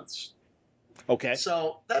 6 months. Okay.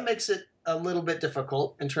 So that makes it a little bit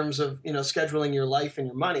difficult in terms of, scheduling your life and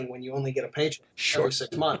your money when you only get a paycheck every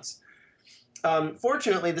 6 months.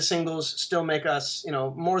 Fortunately, the singles still make us,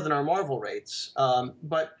 more than our Marvel rates.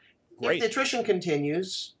 But Great. if the attrition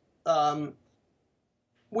continues,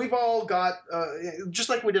 we've all got, just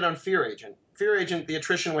like we did on Fear Agent. Fear Agent, the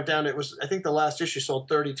attrition went down. I think the last issue sold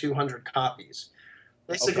 3,200 copies.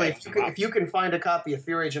 Basically, Okay. if you can find a copy of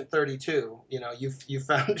Fear Agent 32, you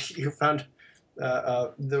found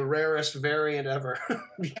the rarest variant ever.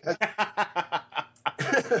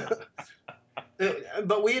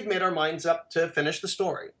 But we had made our minds up to finish the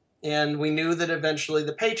story. And we knew that eventually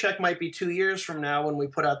the paycheck might be 2 years from now when we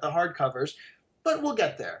put out the hardcovers, but we'll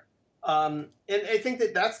get there. And I think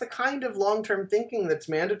that that's the kind of long-term thinking that's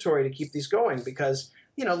mandatory to keep these going, because,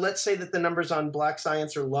 let's say that the numbers on Black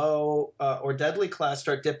Science are low, or Deadly Class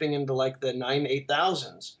start dipping into like the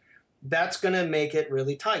 8,000s. That's going to make it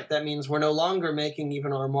really tight. That means we're no longer making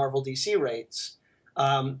even our Marvel DC rates.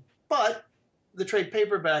 But the trade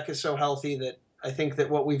paperback is so healthy that I think that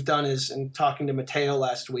what we've done is, in talking to Matteo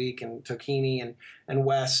last week and Tocchini and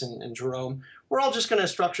Wes and Jerome, we're all just going to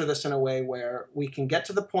structure this in a way where we can get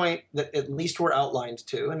to the point that at least we're outlined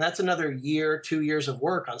to. And that's another year, 2 years of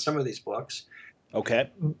work on some of these books. Okay.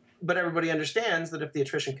 But everybody understands that if the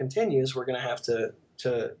attrition continues, we're going to have to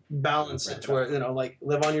balance it to where, like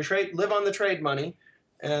live on the trade money.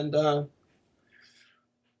 And,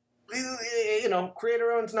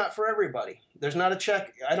 creator owned's not for everybody. There's not a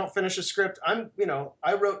check. I don't finish a script.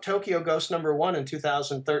 I wrote Tokyo Ghost #1 in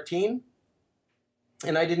 2013,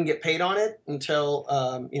 and I didn't get paid on it until,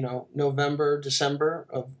 November, December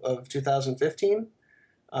of 2015.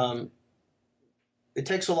 It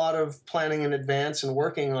takes a lot of planning in advance and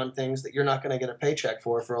working on things that you're not going to get a paycheck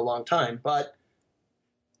for a long time. But,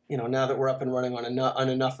 now that we're up and running on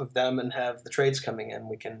enough of them and have the trades coming in,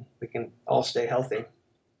 we can all stay healthy.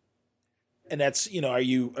 And that's,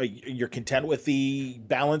 you're content with the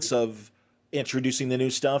balance of introducing the new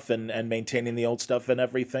stuff and maintaining the old stuff and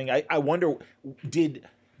everything? I wonder,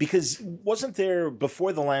 because wasn't there,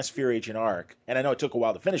 before the last Fear Agent arc, and I know it took a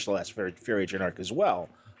while to finish the last Fear Agent arc as well,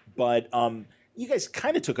 but you guys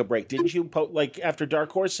kind of took a break, didn't you? Like after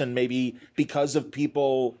Dark Horse, and maybe because of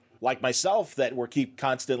people like myself that keep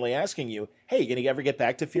constantly asking you, hey, you gonna ever get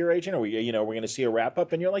back to Fear Agent? Or we're gonna see a wrap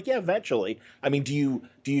up? And you're like, yeah, eventually. I mean, do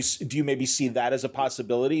you maybe see that as a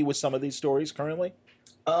possibility with some of these stories currently?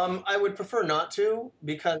 I would prefer not to,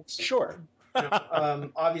 because sure.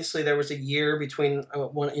 Obviously there was a year between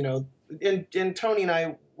and Tony and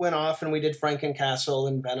I went off and we did Frankencastle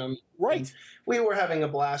and Venom. Right. And we were having a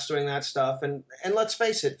blast doing that stuff, and let's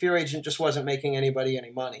face it, Fear Agent just wasn't making anybody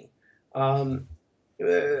any money.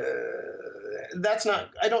 That's not.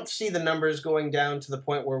 I don't see the numbers going down to the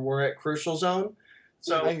point where we're at crucial zone.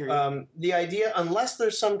 So the idea, unless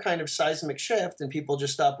there's some kind of seismic shift and people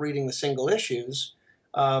just stop reading the single issues,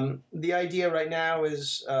 the idea right now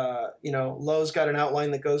is, Lowe's got an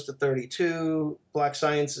outline that goes to 32. Black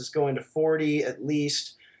Science is going to 40 at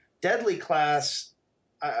least. Deadly Class,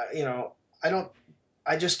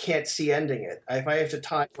 I just can't see ending it. If I have to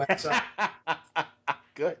time Wes up.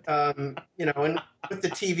 Good. And with the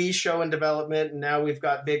TV show in development, and now we've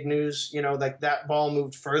got big news, like that ball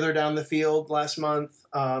moved further down the field last month.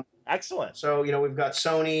 Excellent. So, we've got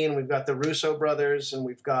Sony, and we've got the Russo brothers, and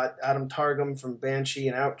we've got Adam Targum from Banshee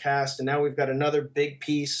and Outcast, and now we've got another big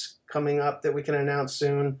piece coming up that we can announce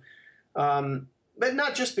soon. But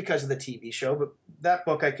not just because of the TV show, but that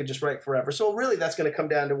book I could just write forever. So really that's going to come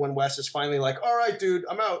down to when Wes is finally like, all right, dude,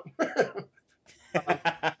 I'm out.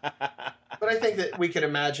 But I think that we could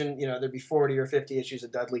imagine, there'd be 40 or 50 issues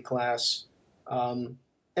of Deadly Class. And,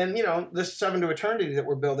 this 7 to Eternity that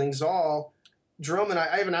we're building, Zal, Jerome and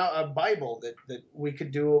I have a Bible that we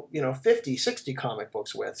could do, 50, 60 comic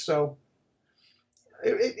books with. So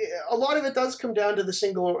a lot of it does come down to the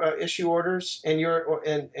single issue orders and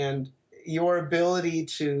your ability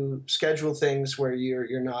to schedule things where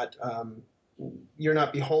you're not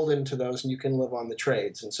beholden to those, and you can live on the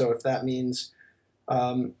trades. And so if that means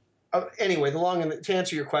anyway, to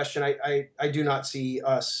answer your question, I do not see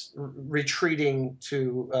us retreating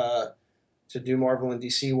to do Marvel and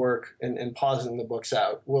DC work and pausing the books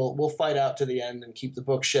out. We'll fight out to the end and keep the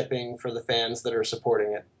book shipping for the fans that are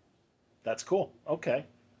supporting it. That's cool. Okay.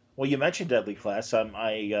 Well, you mentioned Deadly Class.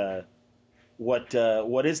 What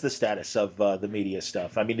is the status of the media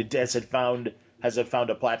stuff? I mean, has it found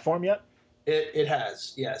a platform yet? It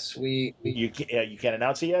has, yes. You can't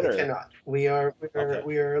announce it yet, or cannot. We are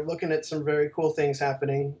looking at some very cool things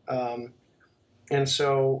happening, and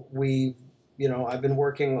so I've been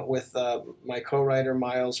working with my co-writer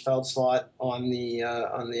Miles Feldslot on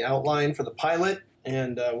the outline for the pilot,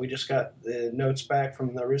 and we just got the notes back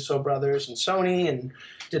from the Russo brothers and Sony, and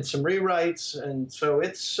did some rewrites, and so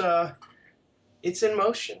it's in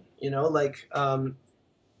motion.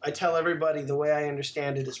 I tell everybody the way I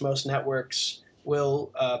understand it is most networks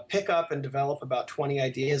will pick up and develop about 20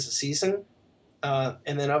 ideas a season.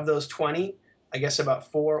 And then of those 20, I guess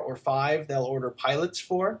about 4 or 5 they'll order pilots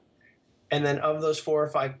for. And then of those 4 or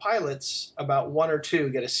 5 pilots, about 1 or 2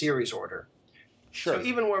 get a series order. Sure. So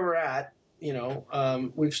even where we're at,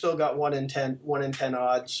 we've still got 1 in 10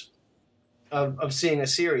 odds of seeing a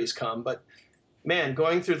series come. But man,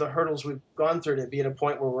 going through the hurdles we've gone through to be at a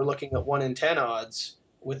point where we're looking at 1 in 10 odds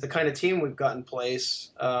with the kind of team we've got in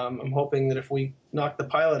place, I'm hoping that if we knock the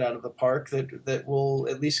pilot out of the park, that we'll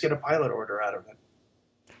at least get a pilot order out of it.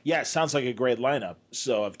 Yeah, it sounds like a great lineup.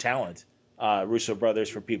 So of talent, Russo brothers.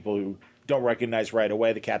 For people who don't recognize right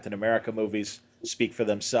away, the Captain America movies speak for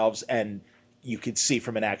themselves, and you could see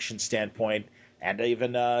from an action standpoint, and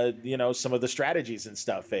even some of the strategies and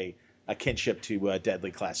stuff, a kinship to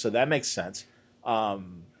Deadly Class. So that makes sense.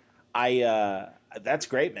 That's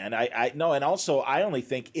great, man. I no, and also I only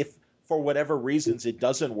think if for whatever reasons it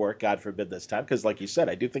doesn't work, God forbid this time, because like you said,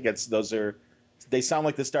 I do think they sound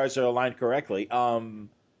like the stars are aligned correctly.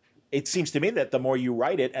 It seems to me that the more you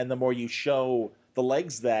write it and the more you show the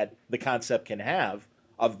legs that the concept can have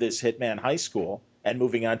of this Hitman high school and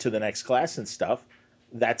moving on to the next class and stuff,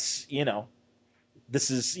 that's, this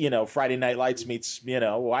is, Friday Night Lights meets,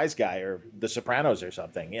 Wise Guy or The Sopranos or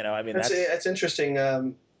something, I mean, that's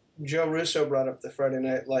interesting. Joe Russo brought up the Friday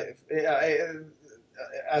Night Lights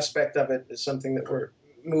aspect of it is something that we're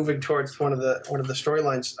moving towards one of the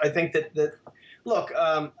storylines. I think that look,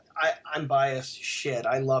 I'm biased. Shit,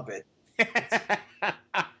 I love it.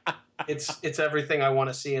 It's everything I want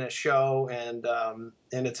to see in a show, and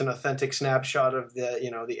it's an authentic snapshot of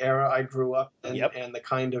the era I grew up in, Yep. and the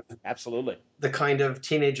kind of absolutely the kind of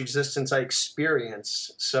teenage existence I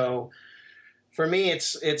experience. So for me,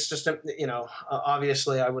 it's just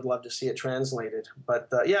obviously I would love to see it translated, but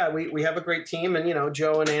we have a great team, and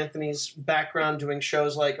Joe and Anthony's background doing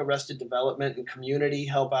shows like Arrested Development and Community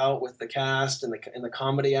help out with the cast and the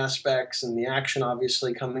comedy aspects, and the action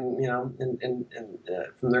obviously coming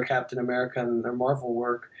from their Captain America and their Marvel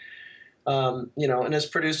work, and as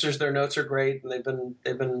producers their notes are great, and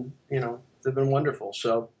they've been wonderful.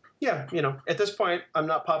 So. Yeah, at this point, I'm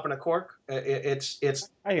not popping a cork. It's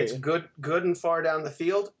good and far down the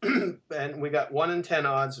field, and we got 1 in 10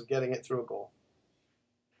 odds of getting it through a goal.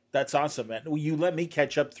 That's awesome, man. Will you let me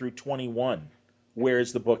catch up through 21? Where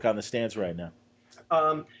is the book on the stands right now?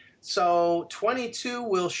 So 22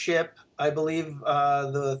 will ship, I believe,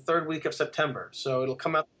 the 3rd week of September. So it'll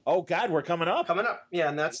come out. Oh God, we're coming up. Yeah,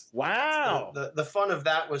 and that's wow. The fun of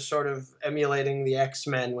that was sort of emulating the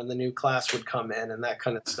X-Men when the new class would come in and that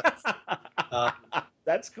kind of stuff.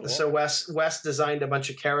 That's cool. So Wes designed a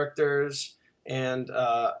bunch of characters, and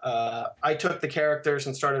I took the characters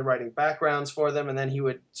and started writing backgrounds for them, and then he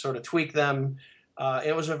would sort of tweak them.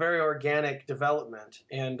 It was a very organic development,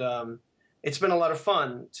 and it's been a lot of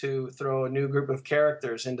fun to throw a new group of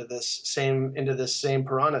characters into this same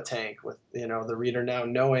piranha tank with the reader now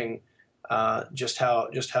knowing just how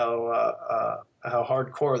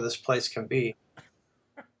hardcore this place can be.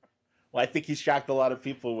 Well, I think he shocked a lot of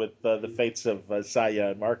people with the fates of Saya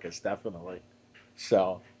and Marcus, definitely.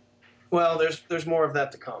 So, well, there's more of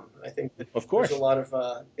that to come. I think of course there's a lot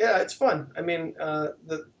of it's fun. I mean,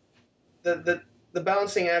 the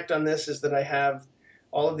balancing act on this is that I have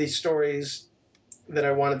all of these stories that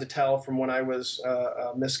I wanted to tell from when I was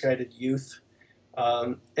a misguided youth.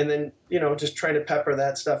 And then, just trying to pepper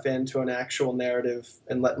that stuff into an actual narrative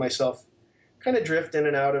and let myself kind of drift in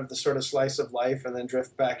and out of the sort of slice of life and then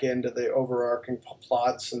drift back into the overarching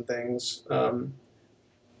plots and things.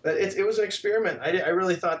 But it was an experiment. I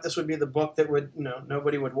really thought this would be the book that would,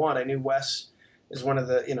 nobody would want. I knew Wes is one of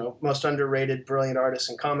the most underrated, brilliant artists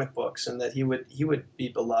in comic books, and that he would be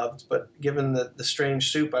beloved. But given the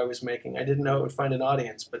strange soup I was making, I didn't know it would find an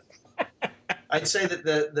audience. But I'd say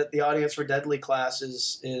that the audience for Deadly Class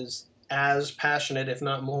is as passionate, if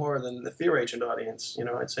not more, than the Fear Agent audience.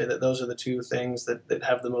 I'd say that those are the two things that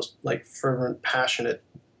have the most fervent, passionate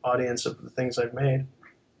audience of the things I've made.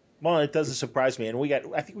 Well, it doesn't surprise me, and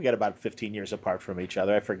I think we got about 15 years apart from each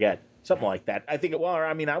other. I forget, something like that. I think. Well,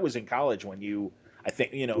 I mean, I was in college when you, I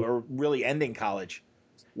think, or really ending college,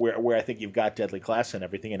 where I think you've got Deadly Class and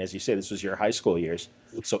everything. And as you say, this was your high school years,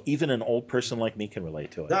 so even an old person like me can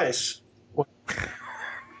relate to it. Nice.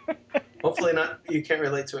 Hopefully not. You can't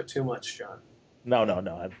relate to it too much, John.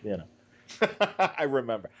 No. I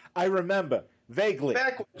remember vaguely.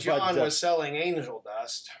 Back when John was selling angel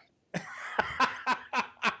dust.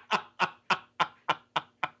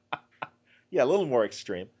 Yeah, a little more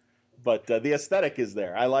extreme, but the aesthetic is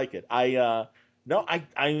there. I like it. I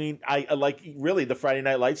mean, I like, really, the Friday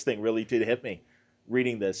Night Lights thing really did hit me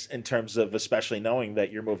reading this, in terms of especially knowing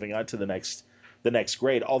that you're moving on to the next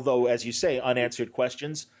grade. Although, as you say, unanswered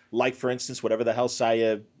questions, like, for instance, whatever the hell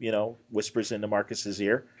Saya, whispers into Marcus's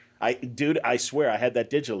ear. I swear I had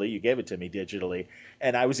that digitally. You gave it to me digitally,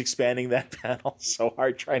 and I was expanding that panel so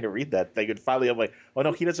hard trying to read that thing, and finally I'm like, oh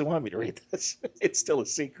no, he doesn't want me to read this. It's still a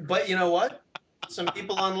secret. But you know what? Some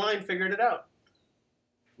people online figured it out.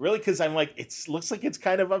 Really? Because I'm like, it looks like it's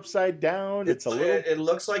kind of upside down. It's a little. It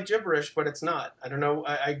looks like gibberish, but it's not. I don't know.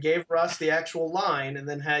 I gave Russ the actual line, and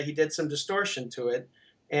then he did some distortion to it,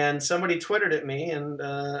 and somebody twittered at me, and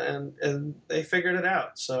they figured it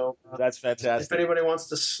out. So That's fantastic. if anybody wants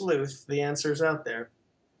to sleuth, the answer's out there.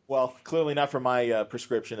 Well, clearly not for my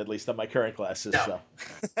prescription, at least on my current glasses. No.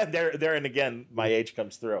 So, there, and again, my age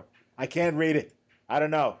comes through. I can't read it. I don't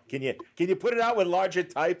know. Can you put it out with larger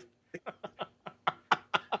type?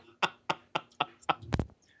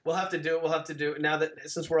 We'll have to do now that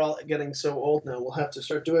since we're all getting so old now, we'll have to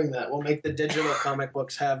start doing that. We'll make the digital comic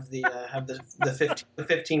books have the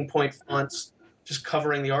 15-point fonts just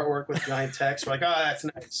covering the artwork with giant text. We're like, oh, that's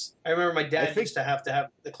nice. I remember my dad used to have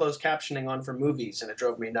the closed captioning on for movies, and it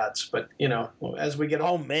drove me nuts. But as we get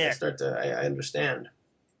older, I understand.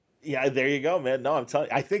 Yeah, there you go, man. No, I'm telling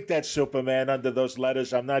you, I think that's Superman under those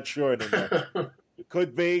letters. I'm not sure anymore.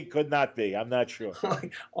 Could be, could not be. I'm not sure.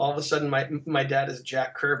 Like, all of a sudden, my dad is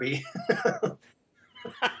Jack Kirby.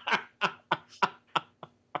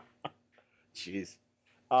 Jeez.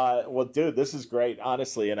 Well, dude, this is great,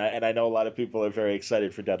 honestly, and I know a lot of people are very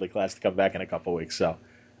excited for Deadly Class to come back in a couple weeks. So,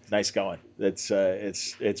 nice going. It's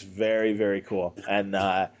very, very cool,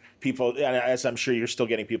 and people, as I'm sure you're still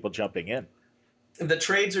getting people jumping in. The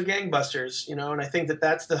trades are gangbusters, and I think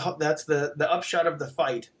that's the upshot of the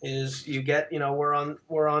fight is you get, we're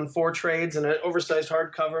on 4 trades and an oversized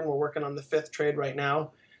hardcover, and we're working on the 5th trade right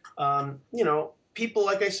now. People,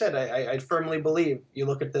 like I said, I firmly believe, you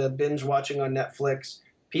look at the binge watching on Netflix,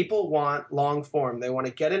 people want long form. They want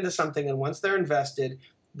to get into something, and once they're invested,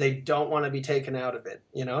 they don't want to be taken out of it,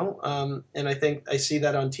 and I think I see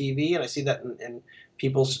that on TV, and I see that in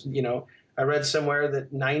people's, I read somewhere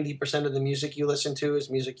that 90% of the music you listen to is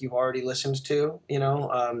music you've already listened to.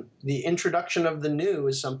 The introduction of the new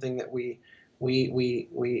is something that we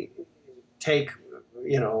take,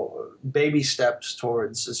 baby steps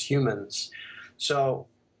towards as humans. So,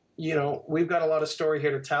 we've got a lot of story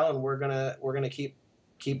here to tell, and we're gonna keep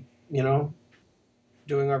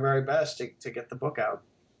doing our very best to get the book out.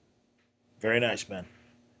 Very nice, man.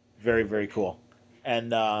 Very, very cool.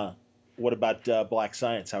 And what about Black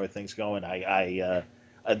Science? How are things going?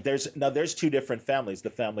 There's 2 different families: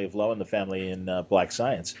 the family of Low and the family in Black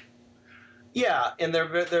Science. Yeah, and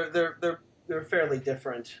they're fairly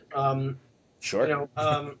different. Sure.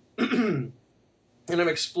 And I'm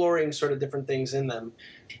exploring sort of different things in them.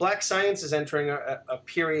 Black Science is entering a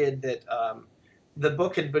period that the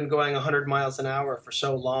book had been going 100 miles an hour for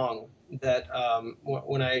so long that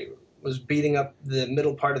when I was beating up the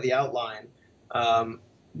middle part of the outline,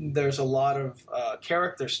 there's a lot of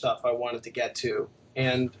character stuff I wanted to get to,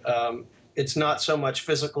 and it's not so much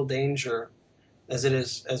physical danger as it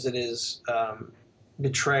is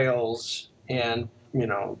betrayals and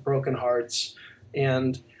broken hearts.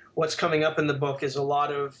 And what's coming up in the book is a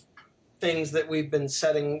lot of things that we've been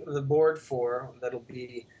setting the board for. That'll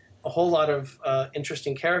be a whole lot of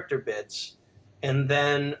interesting character bits. And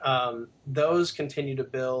then those continue to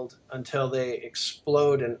build until they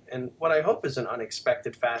explode in what I hope is an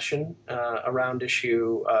unexpected fashion around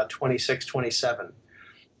issue 26, 27.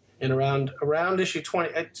 And around issue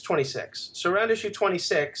 26. So around issue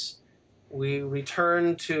 26, we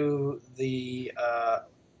return to the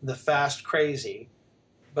fast crazy.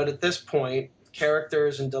 But at this point,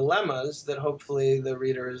 characters and dilemmas that hopefully the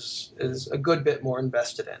reader is a good bit more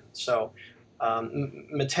invested in. So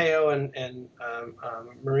Matteo and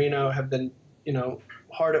Marino have been,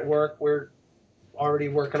 hard at work. We're already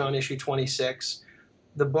working on issue 26.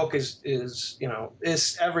 The book is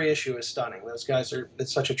every issue is stunning. Those guys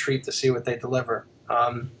it's such a treat to see what they deliver.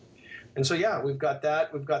 And so, yeah, we've got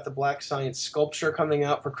that. We've got the Black Science sculpture coming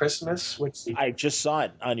out for Christmas, which I just saw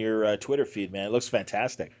it on your Twitter feed, man. It looks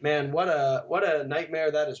fantastic. Man, what a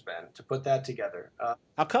nightmare that has been to put that together.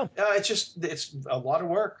 How come? It's a lot of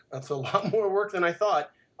work. It's a lot more work than I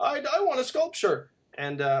thought. I want a sculpture.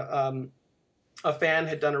 And a fan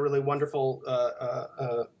had done a really wonderful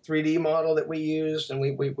 3D model that we used, and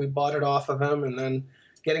we bought it off of him, and then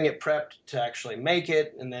getting it prepped to actually make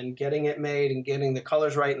it, and then getting it made and getting the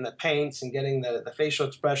colors right and the paints and getting the facial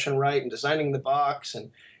expression right and designing the box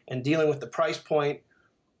and dealing with the price point.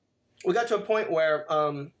 We got to a point where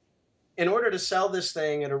in order to sell this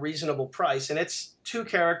thing at a reasonable price, and it's 2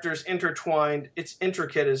 characters intertwined, it's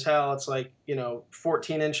intricate as hell. It's like,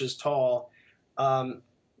 14 inches tall.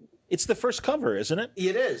 It's the first cover, isn't it?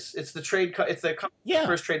 It is. It's the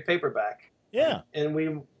first trade paperback. Yeah. And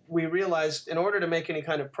we realized in order to make any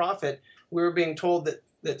kind of profit, we were being told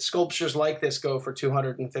that sculptures like this go for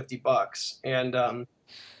 $250. And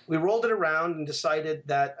we rolled it around and decided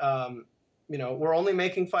that, we're only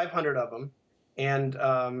making 500 of them. and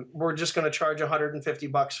we're just going to charge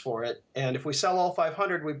 $150 for it. And if we sell all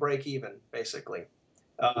 500, we break even, basically.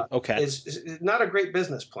 Okay. Is not a great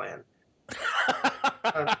business plan.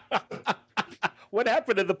 What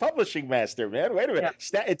happened to the publishing master, man? Wait a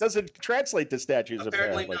minute. Yeah. It doesn't translate to statues,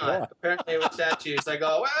 Apparently not. Apparently it was statues. I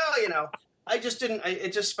go, well, I just didn't.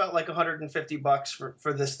 It just felt like $150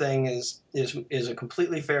 for this thing is a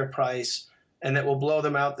completely fair price, and that will blow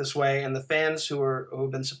them out this way. And the fans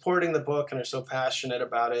who've been supporting the book and are so passionate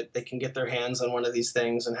about it, they can get their hands on one of these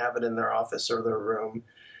things and have it in their office or their room.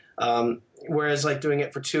 Whereas like doing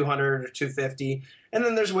it for $200 or $250, and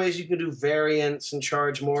then there's ways you can do variants and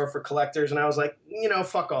charge more for collectors. And I was like,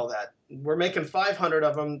 fuck all that. We're making 500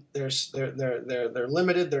 of them. They're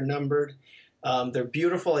limited. They're numbered. They're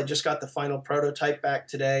beautiful. I just got the final prototype back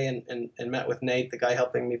today and met with Nate, the guy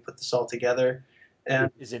helping me put this all together. And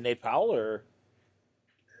is it Nate Powell or?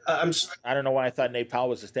 I'm sorry. I don't know why I thought Nate Powell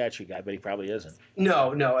was a statue guy, but he probably isn't.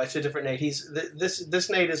 No, it's a different Nate. This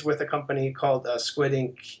Nate is with a company called Squid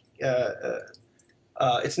Ink.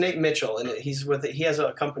 It's Nate Mitchell, and he has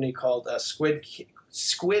a company called Squid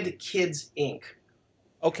Kids Inc.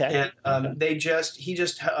 Okay. And he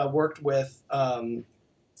just worked with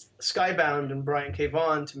Skybound and Brian K.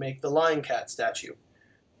 Vaughan to make the Lion Cat statue.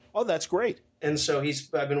 Oh, that's great. And so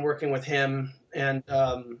I've been working with him and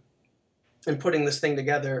putting this thing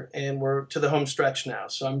together, and we're to the home stretch now.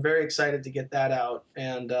 So I'm very excited to get that out.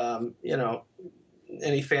 And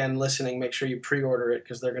any fan listening, make sure you pre-order it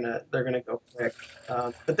because they're gonna go quick.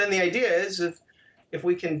 But then the idea is if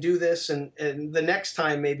we can do this and the next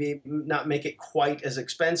time maybe not make it quite as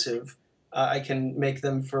expensive, I can make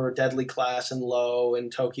them for Deadly Class and Low and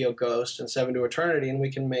Tokyo Ghost and Seven to Eternity, and we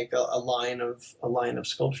can make a line of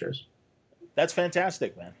sculptures. That's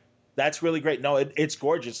fantastic, man. That's really great. No, it's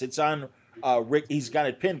gorgeous. It's on Rick. He's got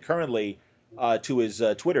it pinned currently to his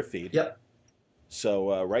Twitter feed. Yep.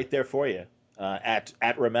 So right there for you at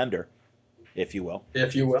Remender, if you will.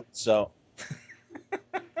 If you will. So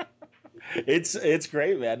it's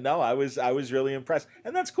great, man. No, I was really impressed,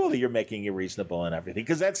 and that's cool that you're making it reasonable and everything,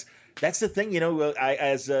 because that's the thing. I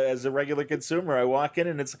as a regular consumer, I walk in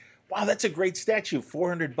and it's wow, that's a great statue,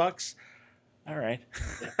 $400. All right.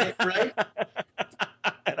 Right.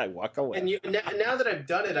 And I walk away. And now that I've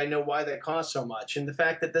done it, I know why they cost so much. And the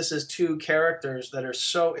fact that this is two characters that are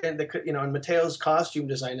so, and Mateo's costume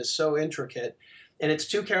design is so intricate, and it's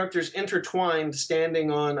two characters intertwined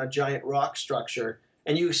standing on a giant rock structure.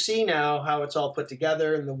 And you see now how it's all put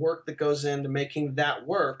together and the work that goes into making that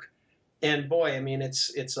work. And boy, I mean,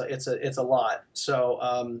 it's a lot.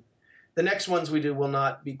 So the next ones we do will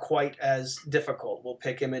not be quite as difficult. We'll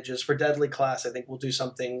pick images for Deadly Class. I think we'll do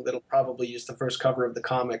something that'll probably use the first cover of the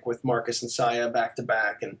comic with Marcus and Saya back to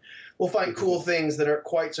back, and we'll find cool things that aren't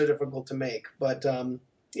quite so difficult to make. But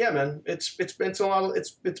yeah, man, it's been a lot.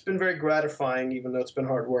 It's been very gratifying, even though it's been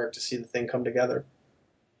hard work to see the thing come together.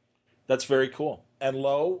 That's very cool. And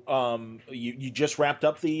Lo, you just wrapped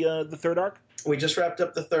up the third arc? We just wrapped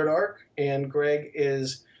up the third arc, and Greg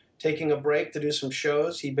is taking a break to do some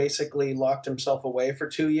shows. He basically locked himself away for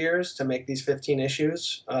 2 years to make these 15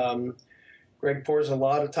 issues. Greg pours a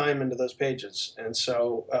lot of time into those pages. And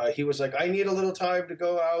so he was like, I need a little time to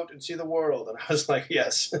go out and see the world. And I was like,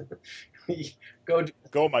 yes,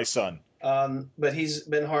 go, my son. But he's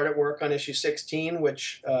been hard at work on issue 16,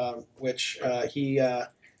 which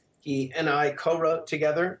he and I co-wrote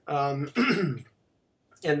together.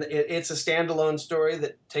 And it's a standalone story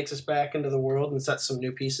that takes us back into the world and sets some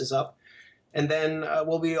new pieces up. And then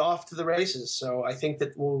we'll be off to the races. So I think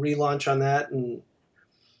that we'll relaunch on that in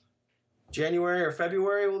January or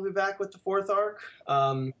February. We'll be back with the fourth arc.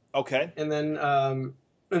 Okay. And then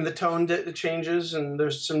and the tone changes, and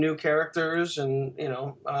there's some new characters. And,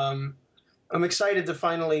 I'm excited to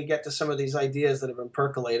finally get to some of these ideas that have been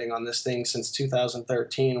percolating on this thing since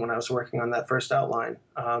 2013 when I was working on that first outline.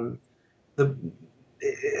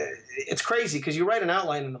 It's crazy because you write an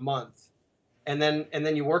outline in a month, and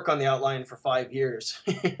then you work on the outline for 5 years,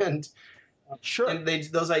 and sure, and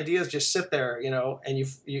those ideas just sit there, and you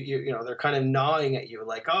they're kind of gnawing at you,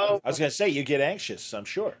 like, oh. I was going to say you get anxious, I'm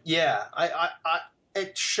sure. Yeah,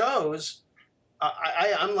 it shows.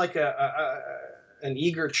 I'm like an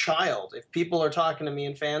eager child. If people are talking to me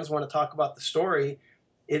and fans want to talk about the story,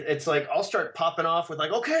 it's like I'll start popping off with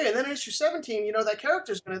like, okay, and then issue 17, that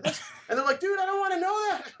character's gonna this, and they're like, dude, I don't want to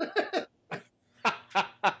know that.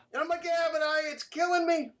 And I'm like, yeah, but it's killing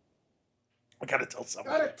me. I gotta tell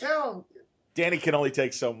someone. Gotta tell. Danny can only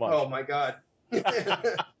take so much. Oh my god.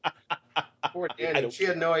 Poor Danny. She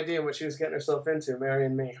had no idea what she was getting herself into,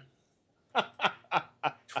 marrying me.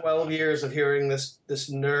 12 years of hearing this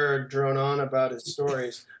nerd drone on about his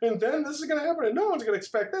stories. And then this is going to happen, and no one's going to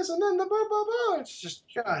expect this, and then the blah, blah, blah. It's just,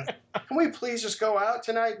 God, can we please just go out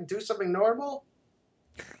tonight and do something normal?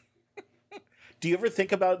 Do you ever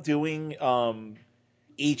think about doing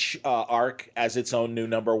each arc as its own new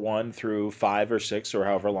number 1 through 5 or 6 or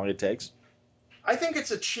however long it takes? I think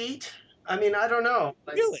it's a cheat. I mean, I don't know.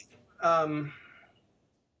 Like, really?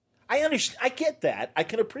 I understand. I get that. I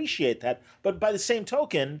can appreciate that. But by the same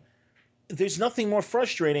token, there's nothing more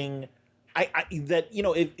frustrating. That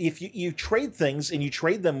if you trade things and you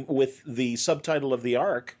trade them with the subtitle of the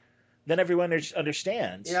arc, then everyone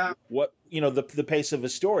understands what the pace of a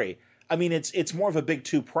story. I mean, it's more of a big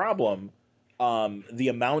 2 problem. The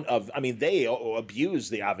amount of, I mean, they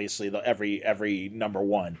abuse every number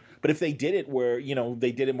 1. But if they did it where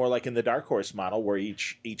they did it more like in the Dark Horse model, where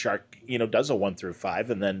each arc does a 1 through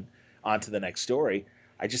 5 and then on to the next story,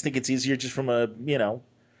 I just think it's easier just from a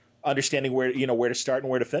understanding where to start and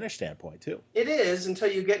where to finish standpoint too. It is,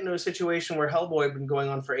 until you get into a situation where Hellboy had been going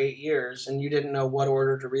on for 8 years and you didn't know what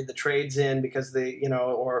order to read the trades in because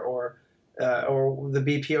or the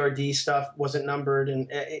BPRD stuff wasn't numbered, and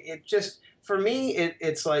it just, for me,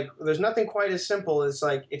 it's like there's nothing quite as simple as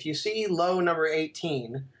like if you see low number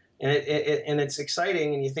 18 and it's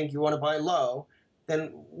exciting and you think you want to buy low,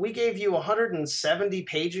 then we gave you 170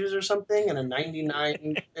 pages or something and a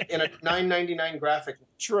 99 in a 9.99 graphic.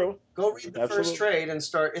 True. Go read the first trade and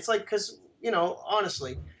start. It's like, because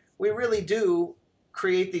honestly, we really do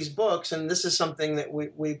create these books, and this is something that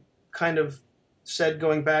we kind of said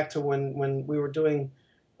going back to when we were doing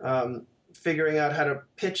figuring out how to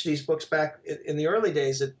pitch these books back in the early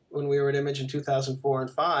days when we were at Image in 2004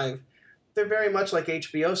 and 5. They're very much like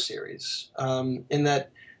HBO series in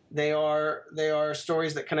that they are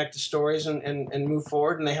stories that connect to stories and move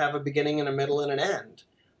forward, and they have a beginning and a middle and an end.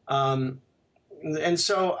 And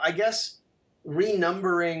so I guess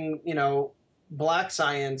renumbering, Black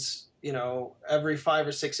Science, every 5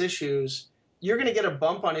 or 6 issues, you're going to get a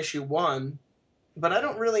bump on issue 1, but I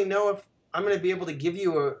don't really know if I'm going to be able to give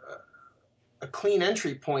you a clean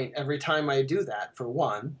entry point every time I do that, for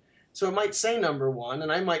one. So it might say number 1,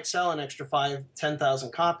 and I might sell an extra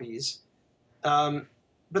 10,000 copies.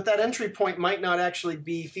 But that entry point might not actually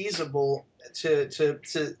be feasible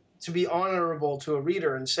to be honorable to a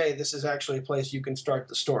reader and say this is actually a place you can start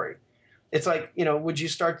the story. It's like, would you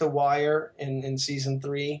start The Wire in season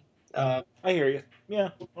 3? I hear you.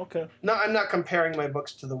 Yeah. Okay. No, I'm not comparing my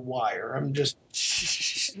books to The Wire. I'm just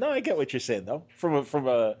no. I get what you're saying though. From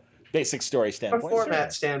a basic story standpoint, from a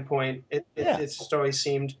format standpoint, it's just always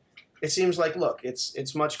seemed. It seems like, look,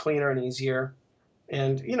 it's much cleaner and easier,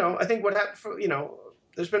 and I think what happened.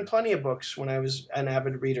 There's been plenty of books when I was an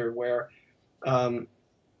avid reader where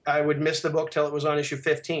I would miss the book till it was on issue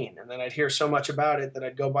 15, and then I'd hear so much about it that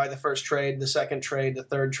I'd go buy the first trade, the second trade, the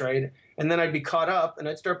third trade, and then I'd be caught up and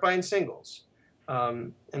I'd start buying singles.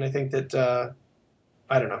 And I think that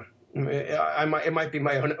I don't know. It might be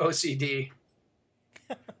my own OCD.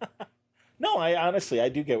 No, I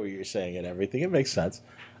do get what you're saying and everything. It makes sense.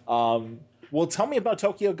 Well, tell me about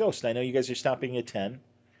Tokyo Ghost. I know you guys are stopping at 10.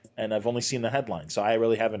 And I've only seen the headline, so I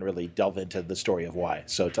really haven't delved into the story of why.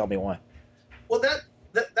 So tell me why. Well, that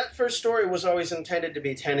first story was always intended to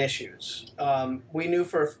be 10 issues. We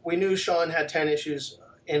knew Sean had 10 issues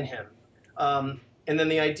in him, and then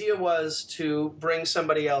the idea was to bring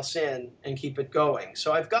somebody else in and keep it going.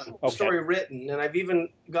 So I've got the story written, and I've even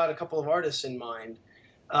got a couple of artists in mind.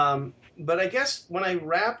 But I guess when I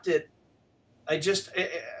wrapped it, I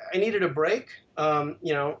needed a break.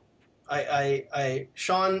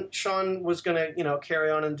 Sean was going to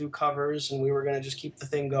carry on and do covers, and we were going to just keep the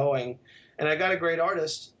thing going. And I got a great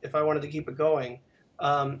artist if I wanted to keep it going.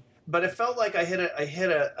 But it felt like I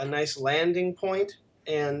hit a nice landing point.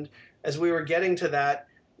 And as we were getting to that,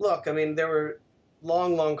 look, I mean, there were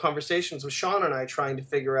long conversations with Sean and I trying to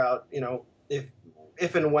figure out,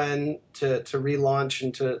 if and when to relaunch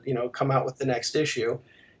and to come out with the next issue.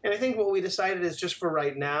 And I think what we decided is, just for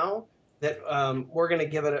right now, that we're going to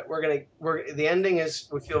give it. The ending is,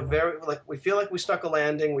 we feel like we stuck a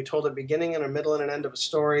landing. We told a beginning and a middle and an end of a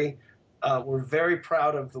story. We're very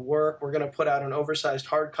proud of the work. We're going to put out an oversized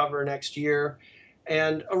hardcover next year,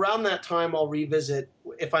 and around that time, I'll revisit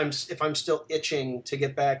if I'm still itching to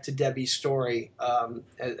get back to Debbie's story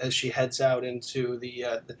as she heads out into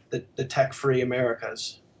the tech-free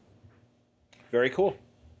Americas. Very cool.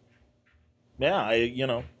 Yeah,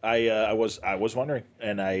 I was wondering,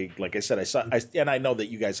 and like I said, I know that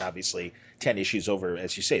you guys obviously 10 issues over,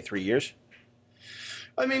 as you say, 3 years.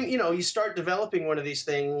 I mean, you start developing one of these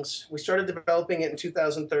things. We started developing it in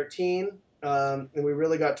 2013. and we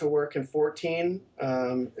really got to work in 14,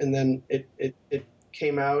 and then it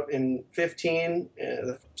came out in 15.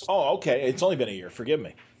 Oh, okay. It's only been a year. Forgive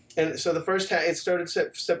me. And so the first it started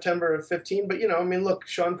September of 15. But I mean, look,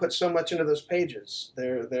 Sean put so much into those pages.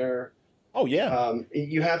 They're Oh, yeah.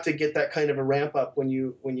 you have to get that kind of a ramp up when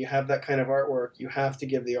you have that kind of artwork. You have to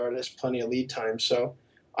give the artist plenty of lead time. So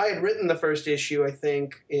I had written the first issue, I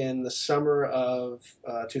think, in the summer of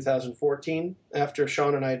 2014, after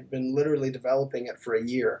Sean and I had been literally developing it for a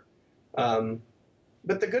year.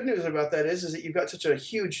 But the good news about that is that you've got such a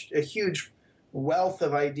huge wealth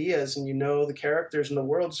of ideas, and the characters in the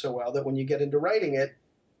world so well that when you get into writing it,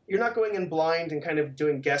 you're not going in blind and kind of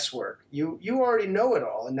doing guesswork. You already know it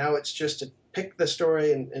all, and now it's just to pick the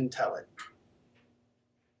story and tell it.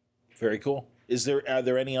 Very cool. Are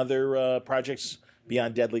there any other projects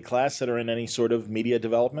beyond Deadly Class that are in any sort of media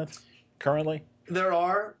development currently? There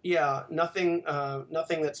are, yeah. Nothing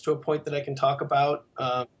that's to a point that I can talk about.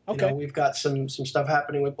 Okay. We've got some stuff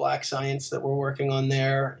happening with Black Science that we're working on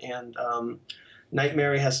there, and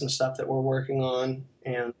Nightmare has some stuff that we're working on.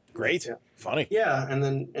 And great, funny. Yeah, and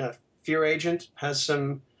then Fear Agent has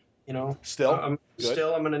some. Still, I'm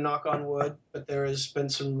going to knock on wood, but there has been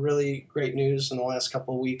some really great news in the last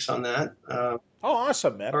couple of weeks on that. Oh,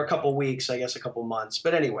 awesome, man! Or a couple of weeks, I guess, a couple of months.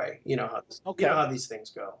 But anyway, you know how these things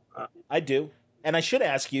go. I do. And I should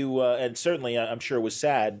ask you, and certainly I'm sure it was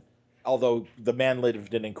sad, although the man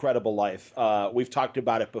lived an incredible life. We've talked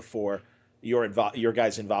about it before, your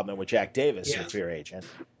guys' involvement with Jack Davis in Fear Agent,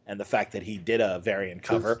 and the fact that he did a variant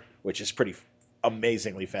cover, which is pretty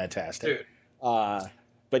amazingly fantastic.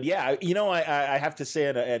 But yeah, I have to say,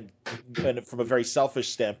 and from a very selfish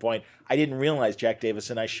standpoint, I didn't realize Jack Davis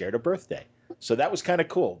and I shared a birthday. So that was kind of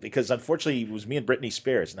cool, because unfortunately it was me and Britney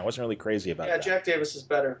Spears, and I wasn't really crazy about that. Yeah, Jack Davis is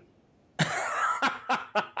better.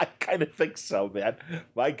 I kind of think so, man.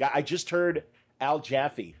 My God, I just heard Al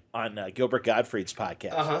Jaffe on Gilbert Gottfried's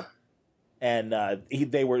podcast, and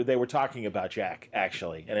they were talking about Jack,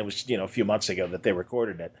 actually, and it was a few months ago that they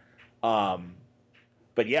recorded it.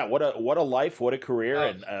 But yeah, what a life, what a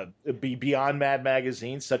career, and beyond Mad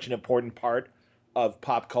Magazine, such an important part of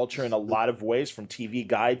pop culture in a lot of ways, from TV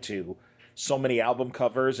Guide to so many album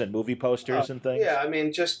covers and movie posters and things. Yeah, I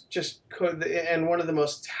mean, and one of the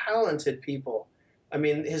most talented people. I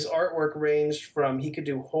mean, his artwork ranged from, he could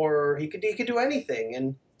do horror, he could do anything,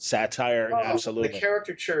 and satire, absolutely. The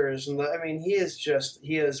caricatures, and he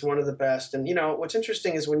is one of the best. And what's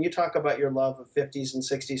interesting is when you talk about your love of 50s and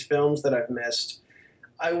 60s films that I've missed,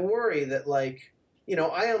 I worry that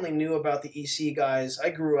I only knew about the EC guys.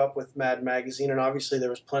 I grew up with Mad Magazine, and obviously there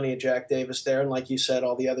was plenty of Jack Davis there, and like you said,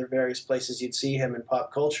 all the other various places you'd see him in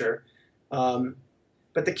pop culture.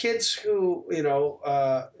 But the kids who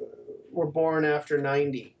were born after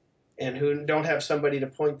 90 and who don't have somebody to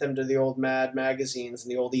point them to the old Mad magazines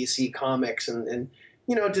and the old EC comics, and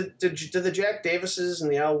do the Jack Davises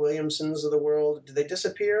and the Al Williamsons of the world, do they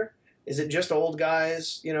disappear? Is it just old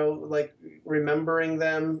guys, remembering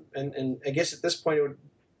them? And I guess at this point it would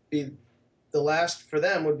be the last for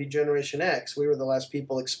them would be Generation X. We were the last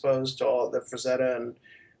people exposed to all the Frazetta and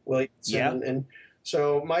Williamson. Yeah. And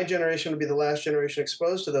so my generation would be the last generation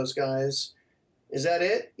exposed to those guys. Is that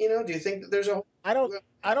it? Do you think that there's a... I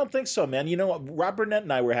don't think so, man. Rob Burnett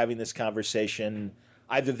and I were having this conversation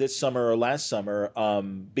either this summer or last summer,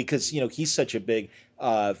 because, he's such a big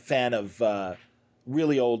fan of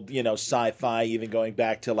really old, sci-fi, even going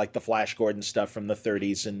back to like the Flash Gordon stuff from the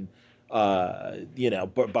 30s and,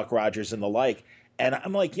 Buck Rogers and the like. And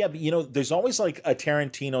I'm like, yeah, but there's always like a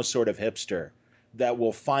Tarantino sort of hipster that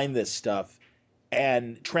will find this stuff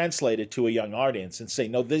and translate it to a young audience and say,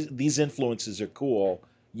 no, these influences are cool.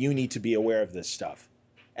 You need to be aware of this stuff.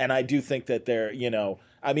 And I do think that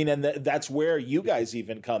that's where you guys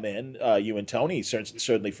even come in, you and Tony,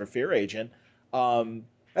 certainly for Fear Agent.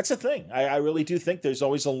 That's the thing. I really do think there's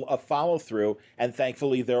always a follow through, and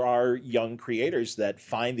thankfully there are young creators that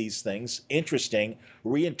find these things interesting,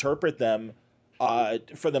 reinterpret them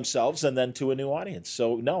for themselves, and then to a new audience.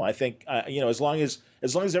 So no, I think as long as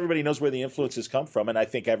everybody knows where the influences come from, and I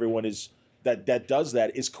think everyone that does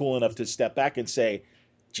that is cool enough to step back and say,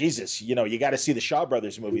 Jesus, you got to see the Shaw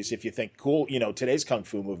Brothers movies if you think cool. Today's kung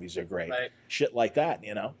fu movies are great, right. Shit like that.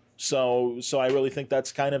 So I really think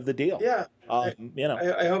that's kind of the deal. Yeah. I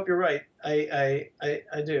hope you're right. I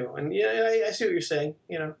do. And I see what you're saying.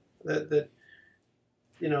 That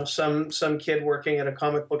some kid working at a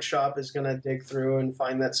comic book shop is going to dig through and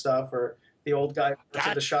find that stuff, or the old guy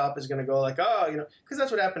at the shop is going to go like, because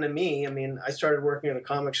that's what happened to me. I mean, I started working at a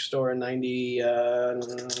comic store in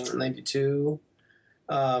 92.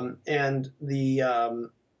 And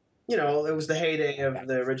it was the heyday of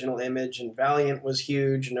the original Image, and Valiant was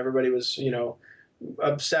huge, and everybody was,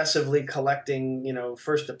 obsessively collecting,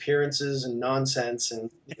 first appearances and nonsense.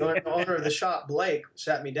 And the owner of the shop, Blake,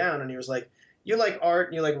 sat me down and he was like, "You like art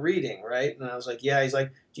and you like reading, right?" And I was like, "Yeah." He's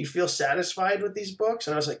like, "Do you feel satisfied with these books?"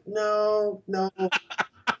 And I was like, "No,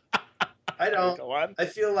 I don't. Go on. I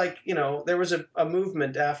feel like, there was a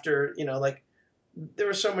movement after, like there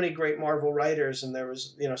were so many great Marvel writers, and there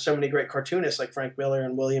was, so many great cartoonists like Frank Miller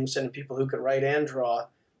and Williamson, and people who could write and draw.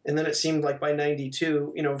 And then it seemed like by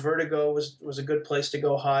 '92, Vertigo was a good place to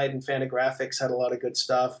go hide, and Fantagraphics had a lot of good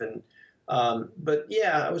stuff. And but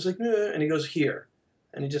yeah, I was like, "Nah," and he goes, "Here,"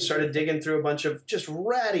 and he just started digging through a bunch of just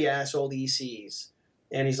ratty ass old ECs.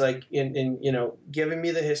 And he's like, giving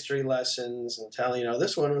me the history lessons and telling,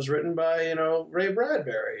 this one was written by, Ray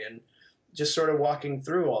Bradbury, and just sort of walking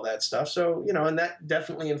through all that stuff. So, and that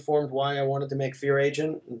definitely informed why I wanted to make Fear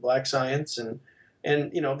Agent and Black Science, and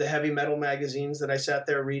the heavy metal magazines that I sat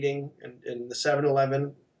there reading, and the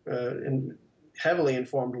 7-Eleven, and heavily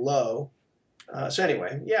informed Low. So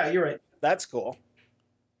anyway, yeah, you're right. That's cool.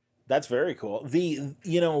 That's very cool.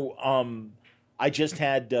 I just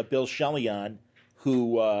had Bill Shelley on,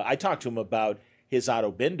 who I talked to him about his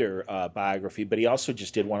Otto Binder biography, but he also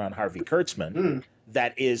just did one on Harvey Kurtzman.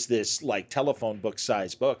 That is this like telephone book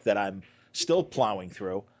size book that I'm still plowing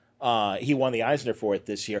through. He won the Eisner for it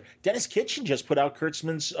this year. Dennis Kitchen just put out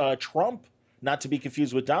Kurtzman's Trump, not to be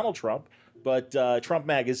confused with Donald Trump, but Trump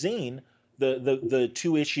Magazine, the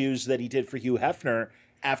 2 issues that he did for Hugh Hefner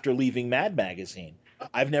after leaving Mad Magazine.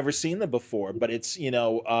 I've never seen them before, but it's,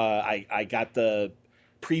 I got the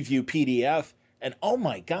preview PDF. And oh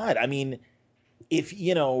my God, I mean, if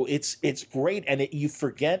it's great, and you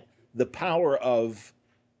forget the power of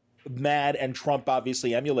Mad and Trump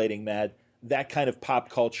obviously emulating Mad, that kind of pop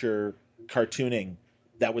culture cartooning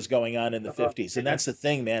that was going on in the 50s. And that's the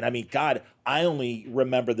thing, man. I mean, God, I only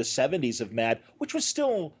remember the 70s of Mad, which was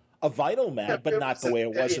still a vital Mad, but not the way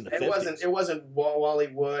it was in the 50s. It wasn't Wally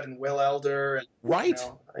Wood and Will Elder. And, right.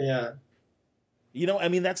 Yeah. I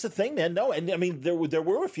mean, that's the thing, man. No, and I mean, there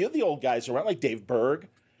were a few of the old guys around, like Dave Berg,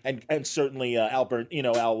 and certainly Albert.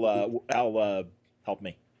 Al, help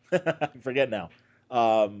me, I forget now.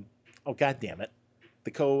 Oh, God damn it,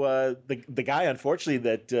 the guy, unfortunately,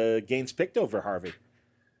 that Gaines picked over Harvey.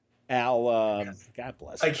 Al, God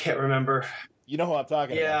bless him. I can't remember. You know who I'm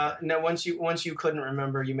talking about? Yeah. No. Once you couldn't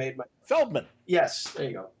remember, you made my Feldman. Yes. There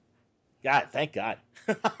you go. God, thank God.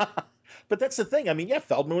 But that's the thing. I mean, yeah,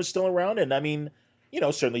 Feldman was still around, and I mean,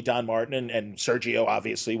 certainly Don Martin and Sergio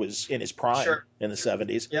obviously was in his prime in the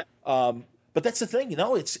 70s. Yeah. But that's the thing,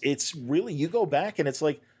 it's really, you go back and it's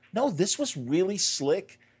like, no, this was really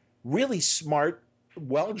slick, really smart,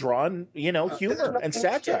 well-drawn, humor and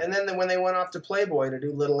satire. And then when they went off to Playboy to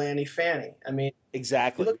do Little Annie Fanny, I mean,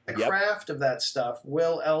 exactly. Look at the craft of that stuff.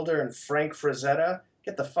 Will Elder and Frank Frazetta,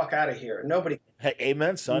 get the fuck out of here. Nobody. Hey,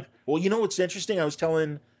 amen, son. Well, what's interesting? I was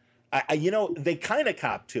telling, they kind of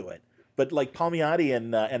copped to it, but like Palmiotti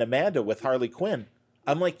and Amanda with Harley Quinn,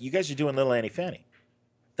 I'm like, you guys are doing Little Annie Fanny.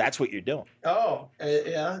 That's what you're doing. Oh,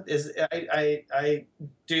 yeah.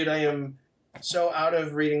 Dude, I am so out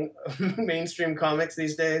of reading mainstream comics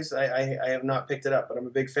these days. I have not picked it up, but I'm a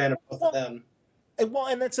big fan of both of them. Well,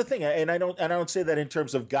 and that's the thing, and I don't say that in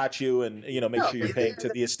terms of got you, and make sure you're paying to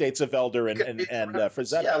the estates of Elder and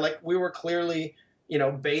Frazetta. Yeah, like we were clearly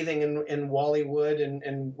bathing in Wally Wood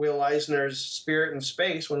and Will Eisner's spirit and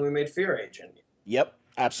space when we made Fear Agent. Yep,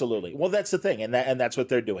 absolutely. Well, that's the thing, and that's what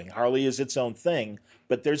they're doing. Harley is its own thing,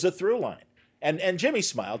 but there's a through line. And Jimmy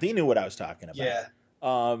smiled; he knew what I was talking about. Yeah.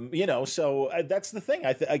 So that's the thing.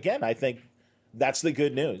 I think that's the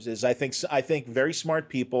good news. Is I think very smart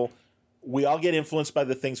people. We all get influenced by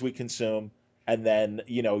the things we consume, and then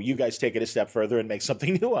you guys take it a step further and make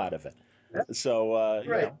something new out of it. So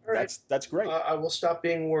right. That's great. I will stop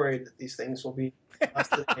being worried that these things will be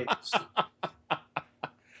lost to the tapes.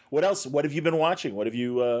 What else? What have you been watching? What have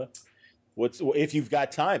you? If you've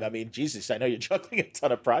got time? I mean, Jesus, I know you're juggling a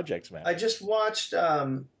ton of projects, man. I just watched.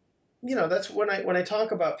 That's when I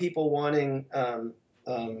talk about people wanting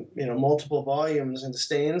multiple volumes and to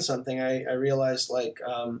stay in something. I realized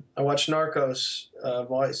I watched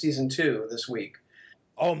Narcos season 2 this week.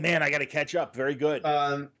 Oh man, I got to catch up. Very good.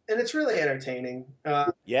 And it's really entertaining.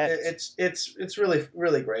 It's really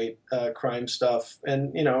really great crime stuff,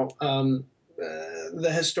 and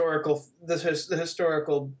the historical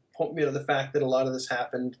the fact that a lot of this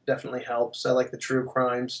happened definitely helps. I like the true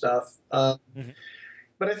crime stuff, but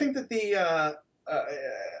I think that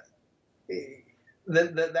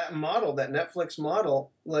that model, that Netflix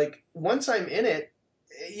model, like once I'm in it,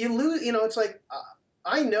 you lose. It's like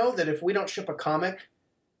I know that if we don't ship a comic,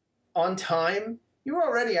 on time, you were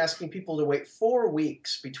already asking people to wait 4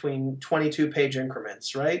 weeks between 22-page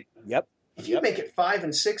increments, right? Yep. If you make it 5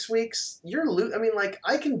 and 6 weeks, I mean, like,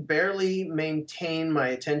 I can barely maintain my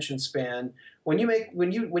attention span when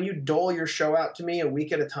you dole your show out to me a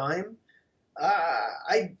week at a time.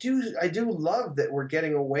 I do love that we're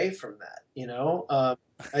getting away from that.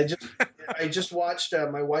 I just I just watched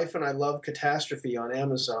my wife and I love Catastrophe on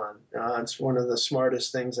Amazon. It's one of the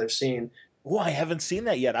smartest things I've seen. Oh, I haven't seen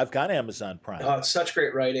that yet. I've got Amazon Prime. Oh, it's such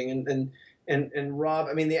great writing, and Rob.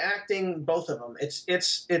 I mean, the acting, both of them.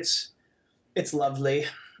 It's lovely.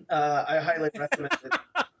 I highly recommend it.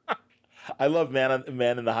 I love Man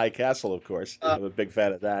in the High Castle, of course. I'm a big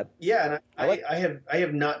fan of that. Yeah, and I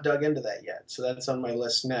have not dug into that yet, so that's on my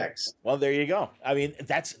list next. Well, there you go. I mean,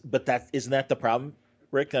 isn't that the problem,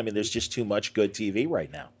 Rick? I mean, there's just too much good TV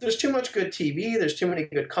right now. There's too much good TV. There's too many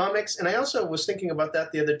good comics, and I also was thinking about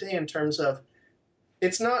that the other day in terms of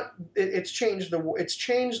it's changed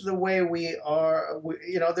the way we are.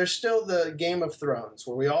 There's still the Game of Thrones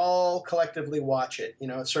where we all collectively watch it.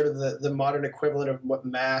 It's sort of the modern equivalent of what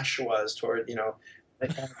MASH was toward.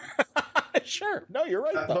 Sure. No, you're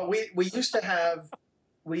right. But we used to have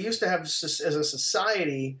as a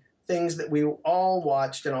society things that we all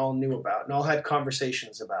watched and all knew about and all had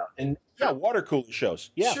conversations about. And yeah, water cooler shows.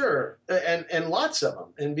 Yeah, sure, and lots of them.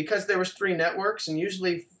 And because there was 3 networks and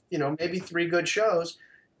usually maybe 3 good shows,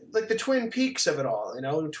 like the Twin Peaks of it all.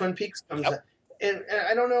 Twin Peaks comes out, and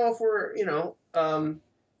I don't know if we're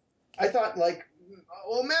I thought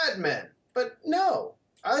Mad Men, but no.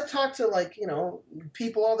 I talk to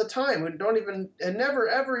people all the time who had never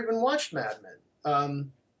ever even watched Mad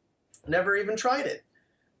Men, never even tried it.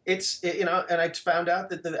 And I found out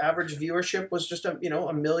that the average viewership was just a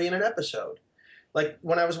million an episode. Like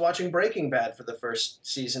when I was watching Breaking Bad for the first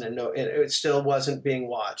season, and it still wasn't being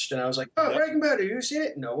watched, and I was like, "Oh, Breaking Bad, have you seen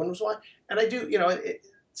it?" No one was watching, and I do,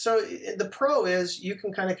 So the pro is you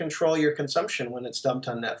can kind of control your consumption when it's dumped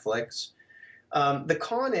on Netflix. The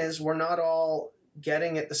con is we're not all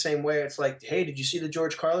getting it the same way. It's like, hey, did you see the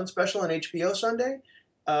George Carlin special on HBO Sunday?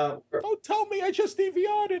 Don't tell me I just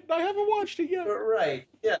DVR'd it and I haven't watched it yet. Right?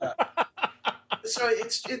 Yeah. So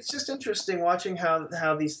it's just interesting watching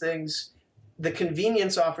how these things. The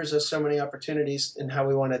convenience offers us so many opportunities in how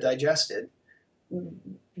we want to digest it.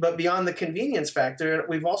 But beyond the convenience factor,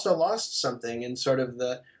 we've also lost something in sort of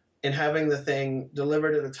in having the thing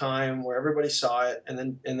delivered at a time where everybody saw it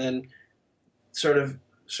and then sort of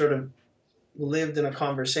lived in a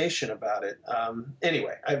conversation about it.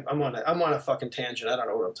 Anyway, I'm on a fucking tangent. I don't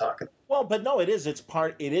know what I'm talking about. Well, but no, it is. It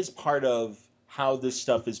is part of how this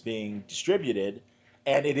stuff is being distributed.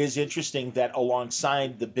 And it is interesting that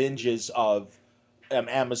alongside the binges of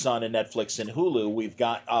Amazon and Netflix and Hulu, we've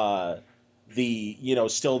got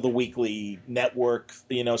still the weekly network,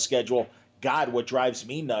 schedule. God, what drives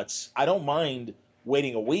me nuts, I don't mind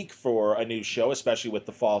waiting a week for a new show, especially with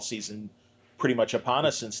the fall season pretty much upon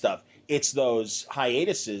us and stuff. It's those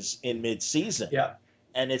hiatuses in mid-season. Yeah.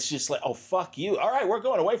 And it's just like, oh, fuck you. All right, we're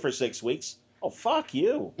going away for 6 weeks. Oh, fuck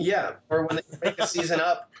you. Yeah, or when they break a season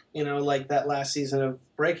up, like that last season of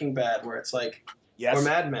Breaking Bad, where it's like, yes. We're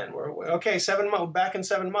Mad Men. We're okay, 7 months, back in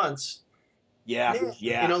 7 months. Yeah.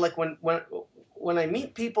 Like when I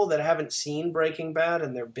meet people that haven't seen Breaking Bad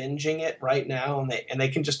and they're binging it right now and they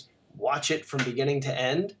can just watch it from beginning to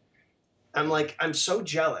end, I'm so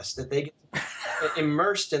jealous that they get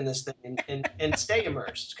immersed in this thing and stay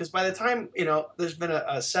immersed. Because by the time, there's been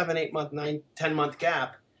a 7, 8 month, 9, 10 month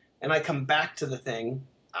gap, and I come back to the thing,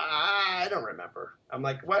 I don't remember. I'm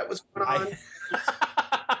like, what was going on?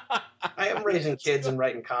 I am raising kids and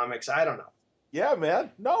writing comics. I don't know. Yeah,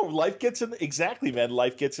 man. No, life gets in. Exactly, man.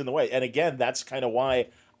 Life gets in the way. And again, that's kind of why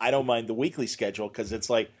I don't mind the weekly schedule, because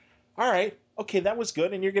it's like, all right, okay, that was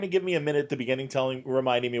good, and you're going to give me a minute at the beginning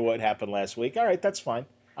reminding me what happened last week. All right, that's fine.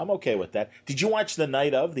 I'm okay with that. Did you watch the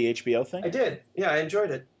night of the HBO thing? I did. Yeah, I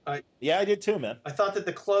enjoyed it. Yeah, I did too, man. I thought that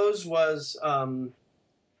the close was.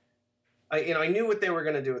 I knew what they were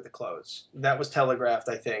going to do with the close. That was telegraphed,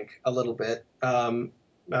 I think, a little bit. With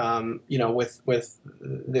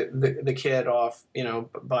the kid off,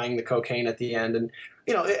 buying the cocaine at the end, and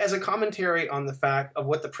as a commentary on the fact of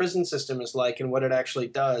what the prison system is like and what it actually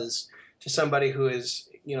does to somebody who is,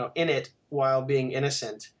 in it while being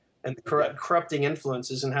innocent, and the corrupting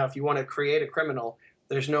influences, and how if you want to create a criminal,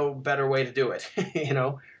 there's no better way to do it.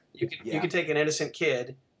 You could take an innocent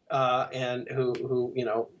kid. And who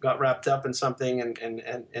got wrapped up in something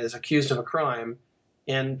and is accused of a crime,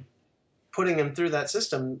 and putting him through that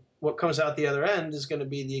system, what comes out the other end is going to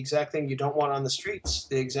be the exact thing you don't want on the streets,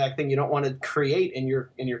 the exact thing you don't want to create in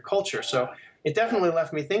your culture. So it definitely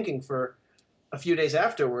left me thinking for a few days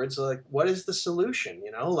afterwards, like, what is the solution?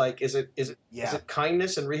 You know, like, is it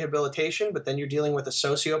kindness and rehabilitation? But then you're dealing with a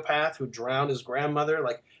sociopath who drowned his grandmother.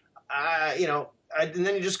 Like, you know, and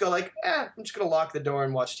then you just go like, I'm just gonna lock the door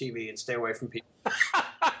and watch TV and stay away from people.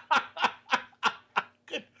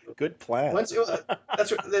 Good plan. That's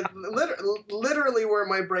literally where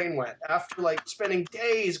my brain went after like spending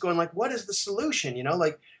days going like, what is the solution? You know,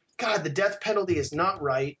 like, God, the death penalty is not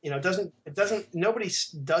right. You know, nobody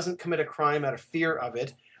doesn't commit a crime out of fear of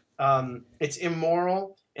it. It's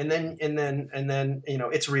immoral. And then, you know,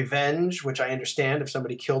 it's revenge, which I understand. If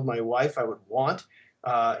somebody killed my wife, I would want.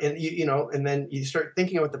 And then you start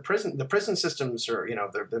thinking about the prison systems are, you know,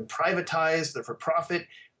 they've been privatized, they're for profit.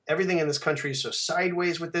 Everything in this country is so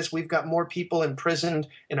sideways with this. We've got more people imprisoned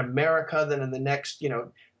in America than in the next, you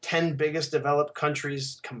know, 10 biggest developed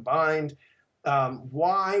countries combined.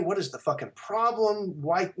 Why? What is the fucking problem?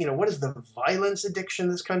 Why? You know, what is the violence addiction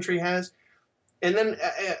this country has? And then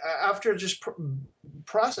after just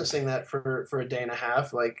processing that for a day and a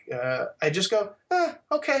half, like I just go,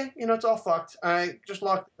 okay, you know, it's all fucked. I just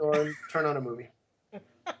lock the door and turn on a movie.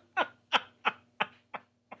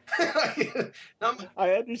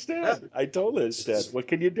 I understand. I totally understand. What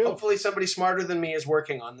can you do? Hopefully, somebody smarter than me is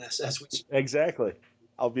working on this as we speak. Exactly.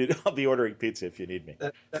 I'll be ordering pizza if you need me.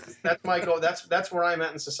 That's my goal. That's where I'm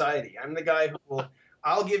at in society. I'm the guy who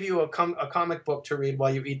I'll give you a comic book to read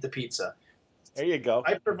while you eat the pizza. There you go.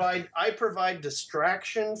 I provide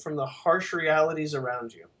distraction from the harsh realities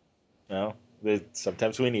around you. No,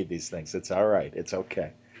 sometimes we need these things. It's all right. It's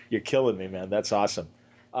okay. You're killing me, man. That's awesome.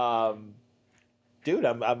 Dude,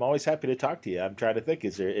 I'm always happy to talk to you. I'm trying to think.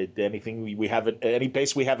 Is there anything we haven't, any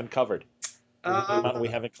base we haven't covered? We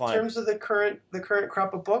haven't climbed. In terms of the current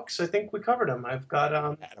crop of books, I think we covered them. I've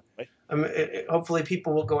got hopefully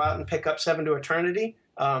people will go out and pick up Seven to Eternity.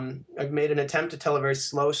 I've made an attempt to tell a very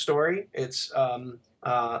slow story. It's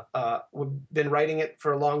we've been writing it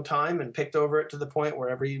for a long time and picked over it to the point where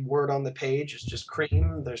every word on the page is just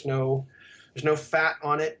cream. There's no fat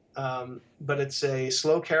on it, but it's a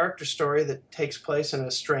slow character story that takes place in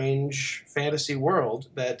a strange fantasy world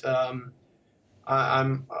that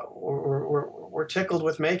we're tickled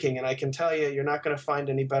with making. And I can tell you, you're not going to find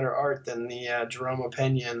any better art than the Jerome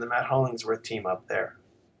Opena and the Matt Hollingsworth team up there.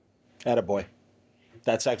 Attaboy.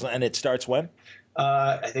 That's excellent. And it starts when?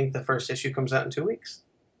 I think the first issue comes out in 2 weeks.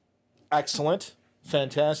 Excellent.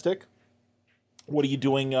 Fantastic. What are you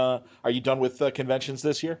doing? Are you done with conventions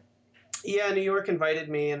this year? Yeah, New York invited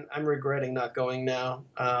me, and I'm regretting not going now.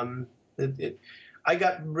 I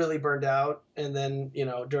got really burned out, and then, you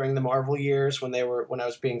know, during the Marvel years when I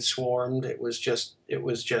was being swarmed, it was just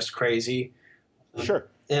crazy. Sure.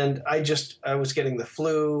 And I was getting the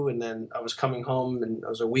flu, and then I was coming home, and I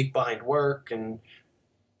was a week behind work, and,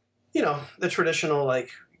 you know, the traditional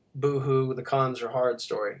like boo-hoo, the cons are hard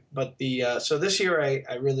story. But so this year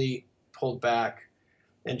I really pulled back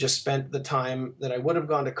and just spent the time that I would have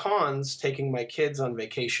gone to cons taking my kids on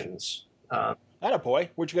vacations. Attaboy.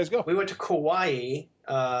 Where'd you guys go? We went to Kauai.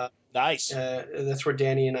 Nice. That's where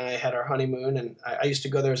Danny and I had our honeymoon, and I used to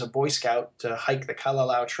go there as a Boy Scout to hike the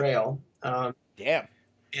Kalalau Trail. Damn.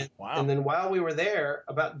 Wow. And then while we were there,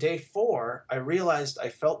 about day 4, I realized I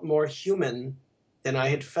felt more human than I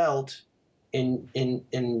had felt in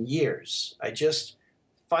years. I just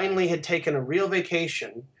finally had taken a real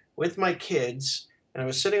vacation with my kids, and I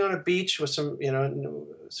was sitting on a beach with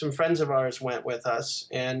some friends of ours went with us,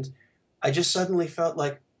 and I just suddenly felt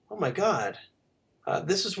like, oh my God,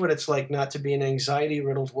 this is what it's like not to be an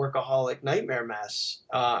anxiety-riddled workaholic nightmare mess.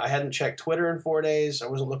 I hadn't checked Twitter in 4 days. I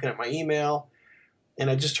wasn't looking at my email. And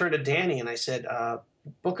I just turned to Danny and I said,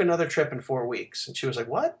 book another trip in 4 weeks. And she was like,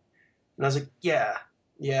 what? And I was like, yeah,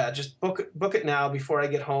 just book it now before I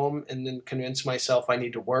get home and then convince myself I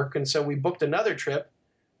need to work. And so we booked another trip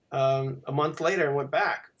a month later and went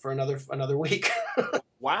back for another week.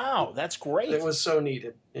 Wow, that's great. It was so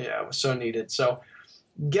needed. Yeah, it was so needed. So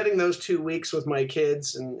getting those 2 weeks with my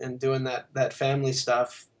kids and doing that family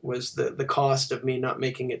stuff was the cost of me not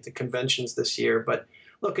making it to conventions this year. But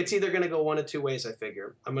look, it's either going to go one of 2 ways, I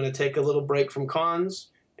figure. I'm going to take a little break from cons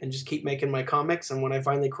and just keep making my comics. And when I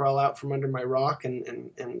finally crawl out from under my rock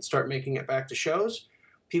and start making it back to shows,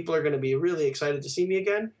 people are going to be really excited to see me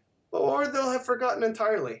again. Or they'll have forgotten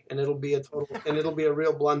entirely, and it'll be a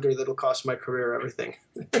real blunder that'll cost my career everything.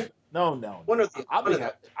 No. One of the,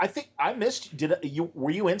 I think I missed.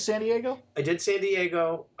 Were you in San Diego? I did San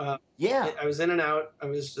Diego. Yeah, I was in and out. I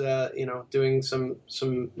was doing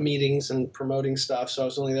some meetings and promoting stuff, so I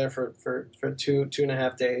was only there for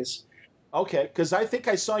 2.5 days. Okay, because I think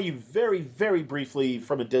I saw you very, very briefly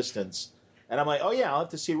from a distance And I'm like, oh yeah, I'll have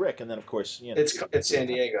to see Rick. And then of course, it's San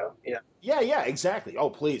Diego. Yeah. Yeah, exactly.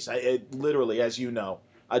 Oh please, literally, as you know,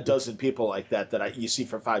 a dozen people like that you see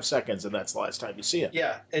for 5 seconds, and that's the last time you see him.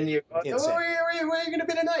 Yeah, and you. Where are you going to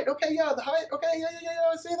be tonight? Okay, yeah, the Hyatt. Okay, yeah.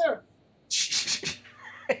 I'll see you there.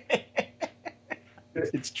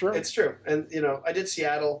 It's true. It's true, and I did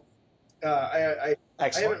Seattle. I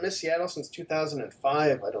haven't missed Seattle since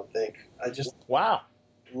 2005. I don't think. I just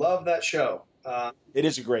love that show. It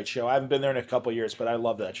is a great show. I haven't been there in a couple of years, but I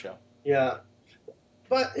love that show. Yeah.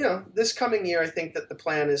 But, this coming year, I think that the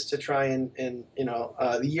plan is to try and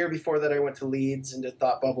the year before that I went to Leeds and did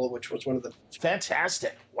Thought Bubble, which was one of the...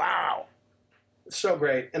 Fantastic. Wow. So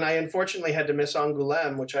great. And I unfortunately had to miss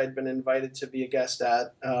Angoulême, which I'd been invited to be a guest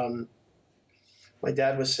at. My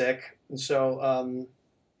dad was sick. And so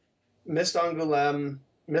missed Angoulême,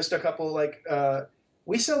 missed a couple,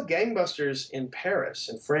 we sell gangbusters in Paris,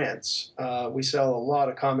 in France. We sell a lot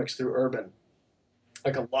of comics through Urban.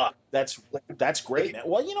 Like a lot. That's great.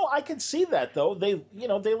 Well, I can see that though. They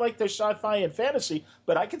like their sci-fi and fantasy,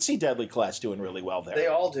 but I can see Deadly Class doing really well there. They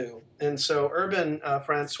all do. And so Urban,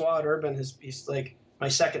 Francois at Urban, he's like my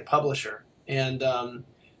second publisher, and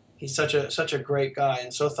he's such a great guy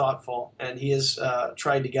and so thoughtful. And he has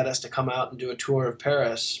tried to get us to come out and do a tour of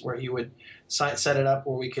Paris, where he would set it up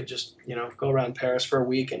where we could just go around Paris for a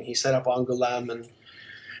week. And he set up Angoulême, and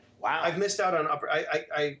wow, I've missed out on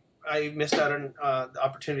I missed out on the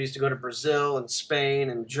opportunities to go to Brazil and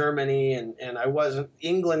Spain and Germany, and I wasn't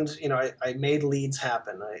England. I made Leeds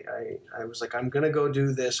happen. I was like, I'm gonna go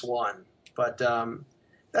do this one, but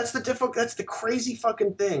that's the crazy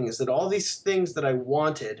fucking thing, is that all these things that I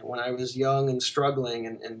wanted when I was young and struggling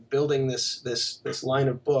and building this line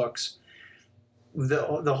of books,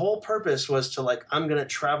 the whole purpose was to I'm gonna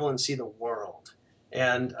travel and see the world,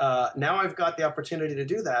 and now I've got the opportunity to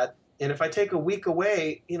do that. And if I take a week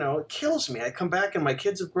away, it kills me. I come back and my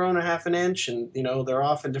kids have grown a half an inch, and they're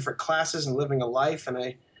off in different classes and living a life,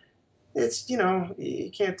 and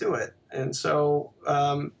you can't do it. And so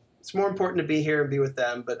it's more important to be here and be with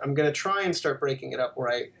them. But I'm going to try and start breaking it up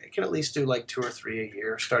where I can at least do 2 or 3 a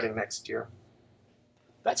year starting next year.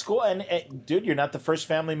 That's cool. And dude, you're not the first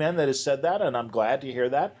family man that has said that, and I'm glad to hear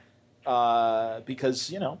that because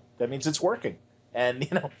that means it's working. And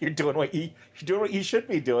you're doing what you should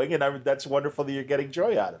be doing, and that's wonderful that you're getting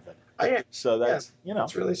joy out of it. I am. So that's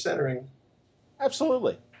it's really centering.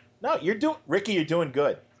 Absolutely. No, Ricky. You're doing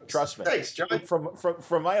good. Trust me. Thanks, John. From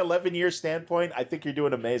my 11-year standpoint, I think you're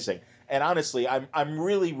doing amazing. And honestly, I'm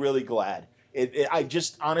really really glad. I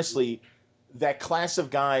just honestly, that class of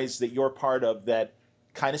guys that you're part of that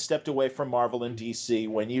kind of stepped away from Marvel and DC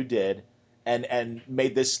when you did. And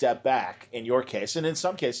made this step back in your case, and in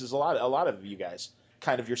some cases, a lot of you guys,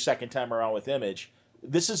 kind of your second time around with Image.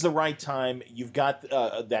 This is the right time. You've got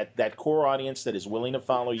that core audience that is willing to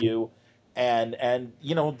follow you, and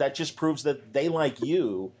that just proves that they like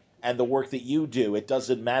you and the work that you do. It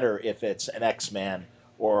doesn't matter if it's an X-Man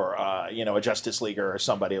or a Justice League or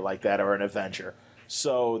somebody like that, or an Avenger.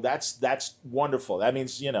 So that's wonderful. That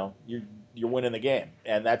means you're winning the game,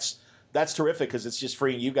 and that's terrific, because it's just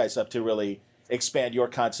freeing you guys up to really expand your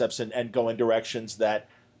concepts and go in directions that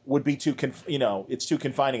would be it's too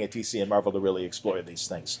confining at DC and Marvel to really explore these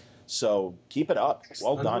things. So keep it up.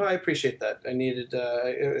 Well done. Well, I appreciate that. I needed.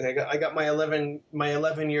 I got my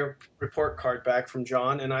 11-year report card back from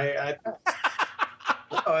John, and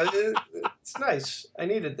it's nice. I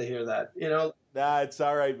needed to hear that. Nah, it's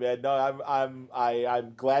all right, man. No,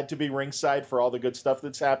 I'm glad to be ringside for all the good stuff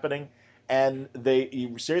that's happening. And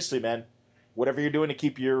seriously, man, whatever you're doing to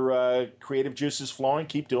keep your creative juices flowing,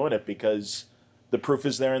 keep doing it, because the proof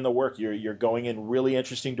is there in the work. You're going in really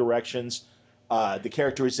interesting directions. The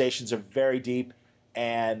characterizations are very deep,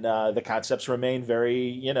 and the concepts remain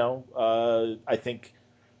very, I think,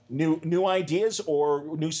 new ideas or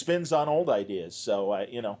new spins on old ideas. So,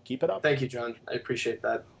 keep it up. Thank you, John. I appreciate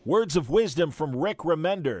that. Words of wisdom from Rick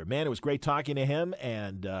Remender. Man, it was great talking to him,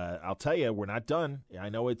 and I'll tell you, we're not done. I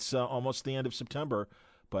know it's almost the end of September,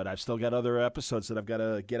 but I've still got other episodes that I've got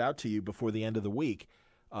to get out to you before the end of the week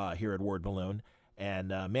here at Word Balloon. And,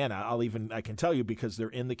 man, I can tell you, because they're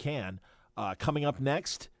in the can. Coming up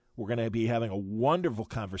next, we're going to be having a wonderful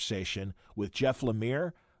conversation with Jeff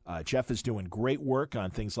Lemire. Jeff is doing great work on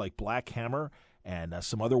things like Black Hammer and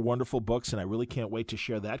some other wonderful books, and I really can't wait to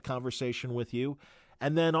share that conversation with you.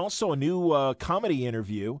 And then also a new comedy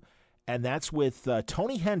interview, and that's with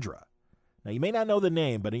Tony Hendra. Now, you may not know the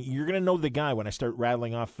name, but you're going to know the guy when I start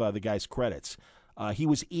rattling off the guy's credits. He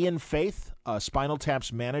was Ian Faith, Spinal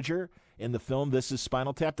Tap's manager in the film This Is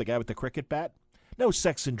Spinal Tap, the guy with the cricket bat. No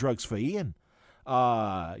sex and drugs for Ian.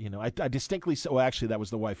 I distinctly said, well, actually, that was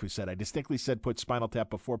the wife who said, I distinctly said put Spinal Tap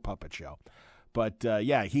before Puppet Show. But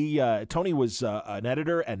Tony was an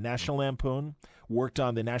editor at National Lampoon, worked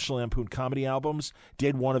on the National Lampoon comedy albums,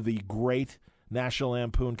 did one of the great National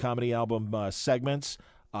Lampoon comedy album segments,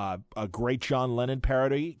 a great John Lennon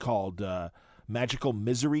parody called Magical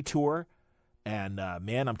Misery Tour. And,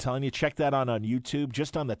 man, I'm telling you, check that out on YouTube.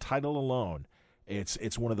 Just on the title alone,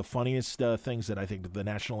 it's one of the funniest things that I think the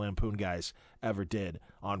National Lampoon guys ever did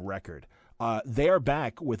on record. They are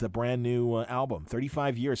back with a brand new album,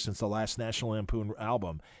 35 years since the last National Lampoon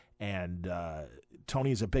album, and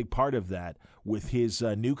Tony is a big part of that with his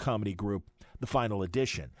new comedy group, The Final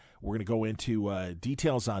Edition. We're going to go into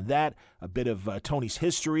details on that, a bit of Tony's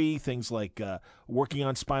history, things like working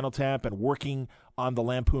on Spinal Tap and working on the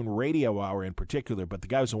Lampoon Radio Hour in particular, but the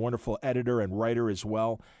guy was a wonderful editor and writer as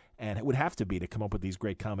well, and it would have to be to come up with these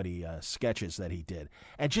great comedy sketches that he did.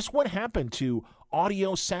 And just what happened to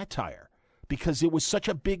audio satire? Because it was such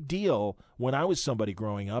a big deal when I was somebody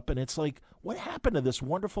growing up, and it's like, what happened to this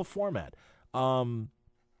wonderful format?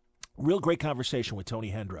 Real great conversation with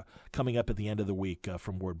Tony Hendra coming up at the end of the week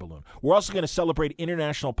from Word Balloon. We're also going to celebrate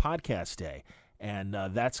International Podcast Day, and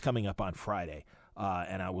that's coming up on Friday.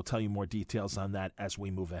 And I will tell you more details on that as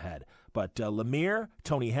we move ahead. But Lemire,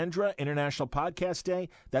 Tony Hendra, International Podcast Day,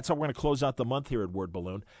 that's how we're going to close out the month here at Word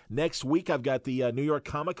Balloon. Next week, I've got the New York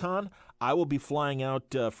Comic-Con. I will be flying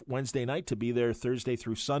out Wednesday night to be there Thursday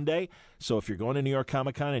through Sunday. So if you're going to New York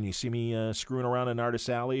Comic-Con and you see me screwing around in Artist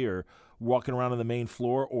Alley or walking around on the main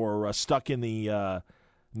floor or stuck in the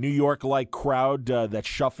New York-like crowd that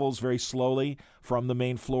shuffles very slowly from the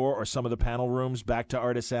main floor or some of the panel rooms back to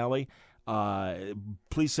Artist Alley,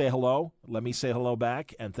 please say hello. Let me say hello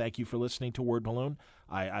back, and thank you for listening to Word Balloon.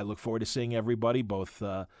 I look forward to seeing everybody, both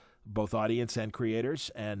audience and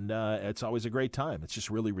creators, and it's always a great time. It's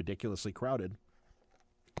just really ridiculously crowded.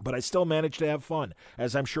 But I still manage to have fun,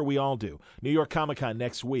 as I'm sure we all do. New York Comic-Con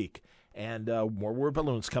next week, and more Word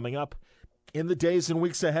Balloons coming up in the days and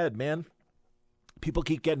weeks ahead, man. People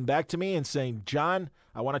keep getting back to me and saying, John,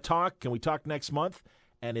 I want to talk. Can we talk next month?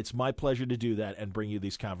 And it's my pleasure to do that and bring you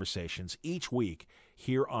these conversations each week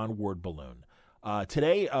here on Word Balloon.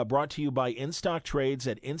 Today, brought to you by InStock Trades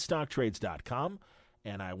at InStockTrades.com.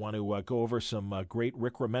 And I want to go over some great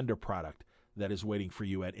Rick Remender product that is waiting for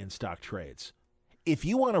you at InStock Trades. If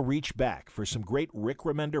you want to reach back for some great Rick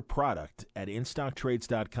Remender product at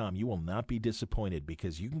InStockTrades.com, you will not be disappointed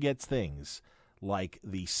because you can get things like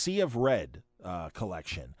the Sea of Red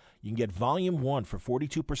collection. You can get Volume 1 for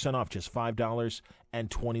 42% off, just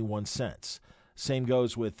 $5.21. Same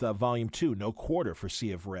goes with Volume 2, no quarter for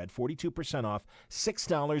Sea of Red, 42% off,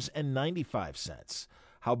 $6.95.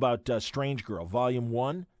 How about Strange Girl? Volume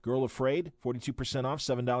 1, Girl Afraid, 42% off,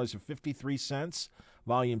 $7.53.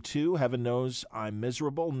 Volume 2, Heaven Knows I'm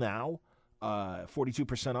Miserable Now,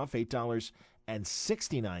 42% off,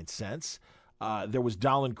 $8.69. There was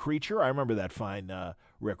Doll and Creature. I remember that fine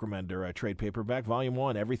Rick Remender trade paperback. Volume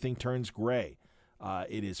 1, Everything Turns Gray.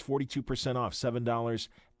 It is 42% off,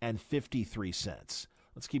 $7.53.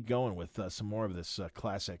 Let's keep going with some more of this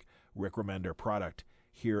classic Rick Remender product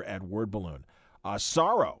here at Word Balloon.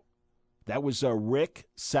 Sorrow. That was Rick,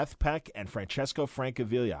 Seth Peck, and Francesco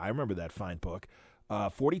Francavilla. I remember that fine book.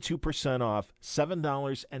 42% off,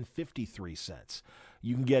 $7.53.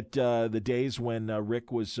 You can get the days when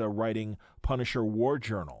Rick was writing Punisher War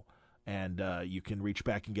Journal, and you can reach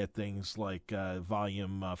back and get things like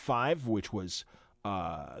Volume 5, which was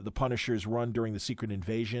the Punisher's run during the Secret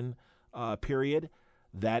Invasion period.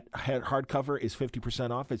 That hardcover is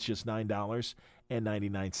 50% off. It's just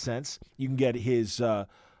 $9.99. You can get his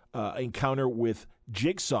encounter with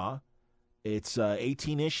Jigsaw. It's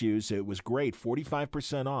 18 issues. It was great,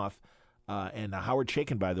 45% off. And Howard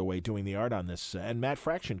Chaykin, by the way, doing the art on this, and Matt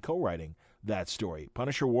Fraction co-writing that story.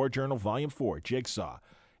 Punisher War Journal, Volume 4, Jigsaw,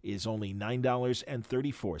 is only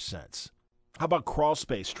 $9.34. How about Crawl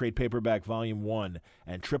Space, trade paperback, Volume 1,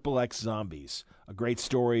 and Triple X Zombies, a great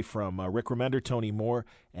story from Rick Remender, Tony Moore,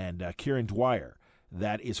 and Kieran Dwyer.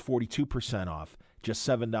 That is 42% off, just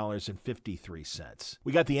 $7.53.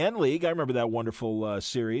 We got the N League. I remember that wonderful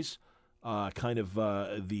series. Kind of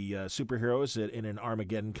the superheroes in an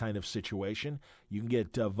Armageddon kind of situation. You can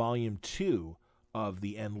get Volume 2 of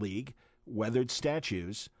the N League, Weathered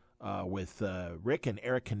Statues, with Rick and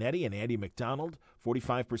Eric Canetti and Andy McDonald,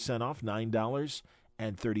 45% off,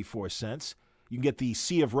 $9.34. You can get the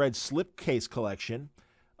Sea of Red Slipcase Collection,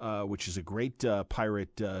 which is a great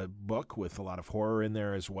pirate book with a lot of horror in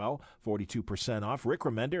there as well, 42% off. Rick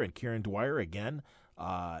Remender and Kieran Dwyer again,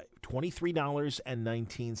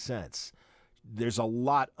 $23.19. There's a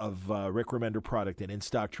lot of Rick Remender product at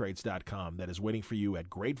InStockTrades.com that is waiting for you at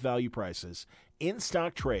great value prices.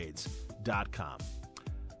 InStockTrades.com.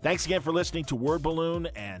 Thanks again for listening to Word Balloon,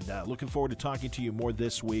 and looking forward to talking to you more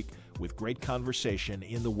this week with great conversation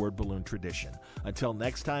in the Word Balloon tradition. Until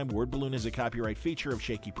next time, Word Balloon is a copyright feature of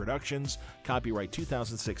Shaky Productions, copyright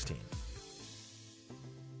 2016.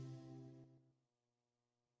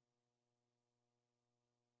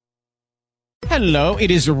 Hello, it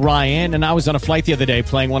is Ryan, and I was on a flight the other day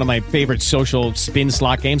playing one of my favorite social spin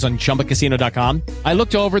slot games on ChumbaCasino.com. I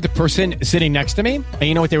looked over at the person sitting next to me, and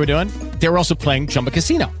you know what they were doing? They were also playing Chumba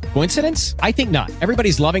Casino. Coincidence? I think not.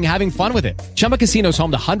 Everybody's loving having fun with it. Chumba Casino is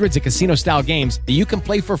home to hundreds of casino-style games that you can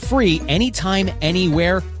play for free anytime,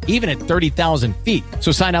 anywhere, even at 30,000 feet.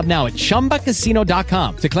 So sign up now at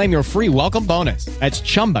ChumbaCasino.com to claim your free welcome bonus. That's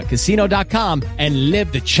ChumbaCasino.com and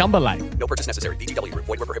live the Chumba life. No purchase necessary. VGW Group.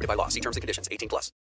 Void where prohibited by law. See terms and conditions. 18+.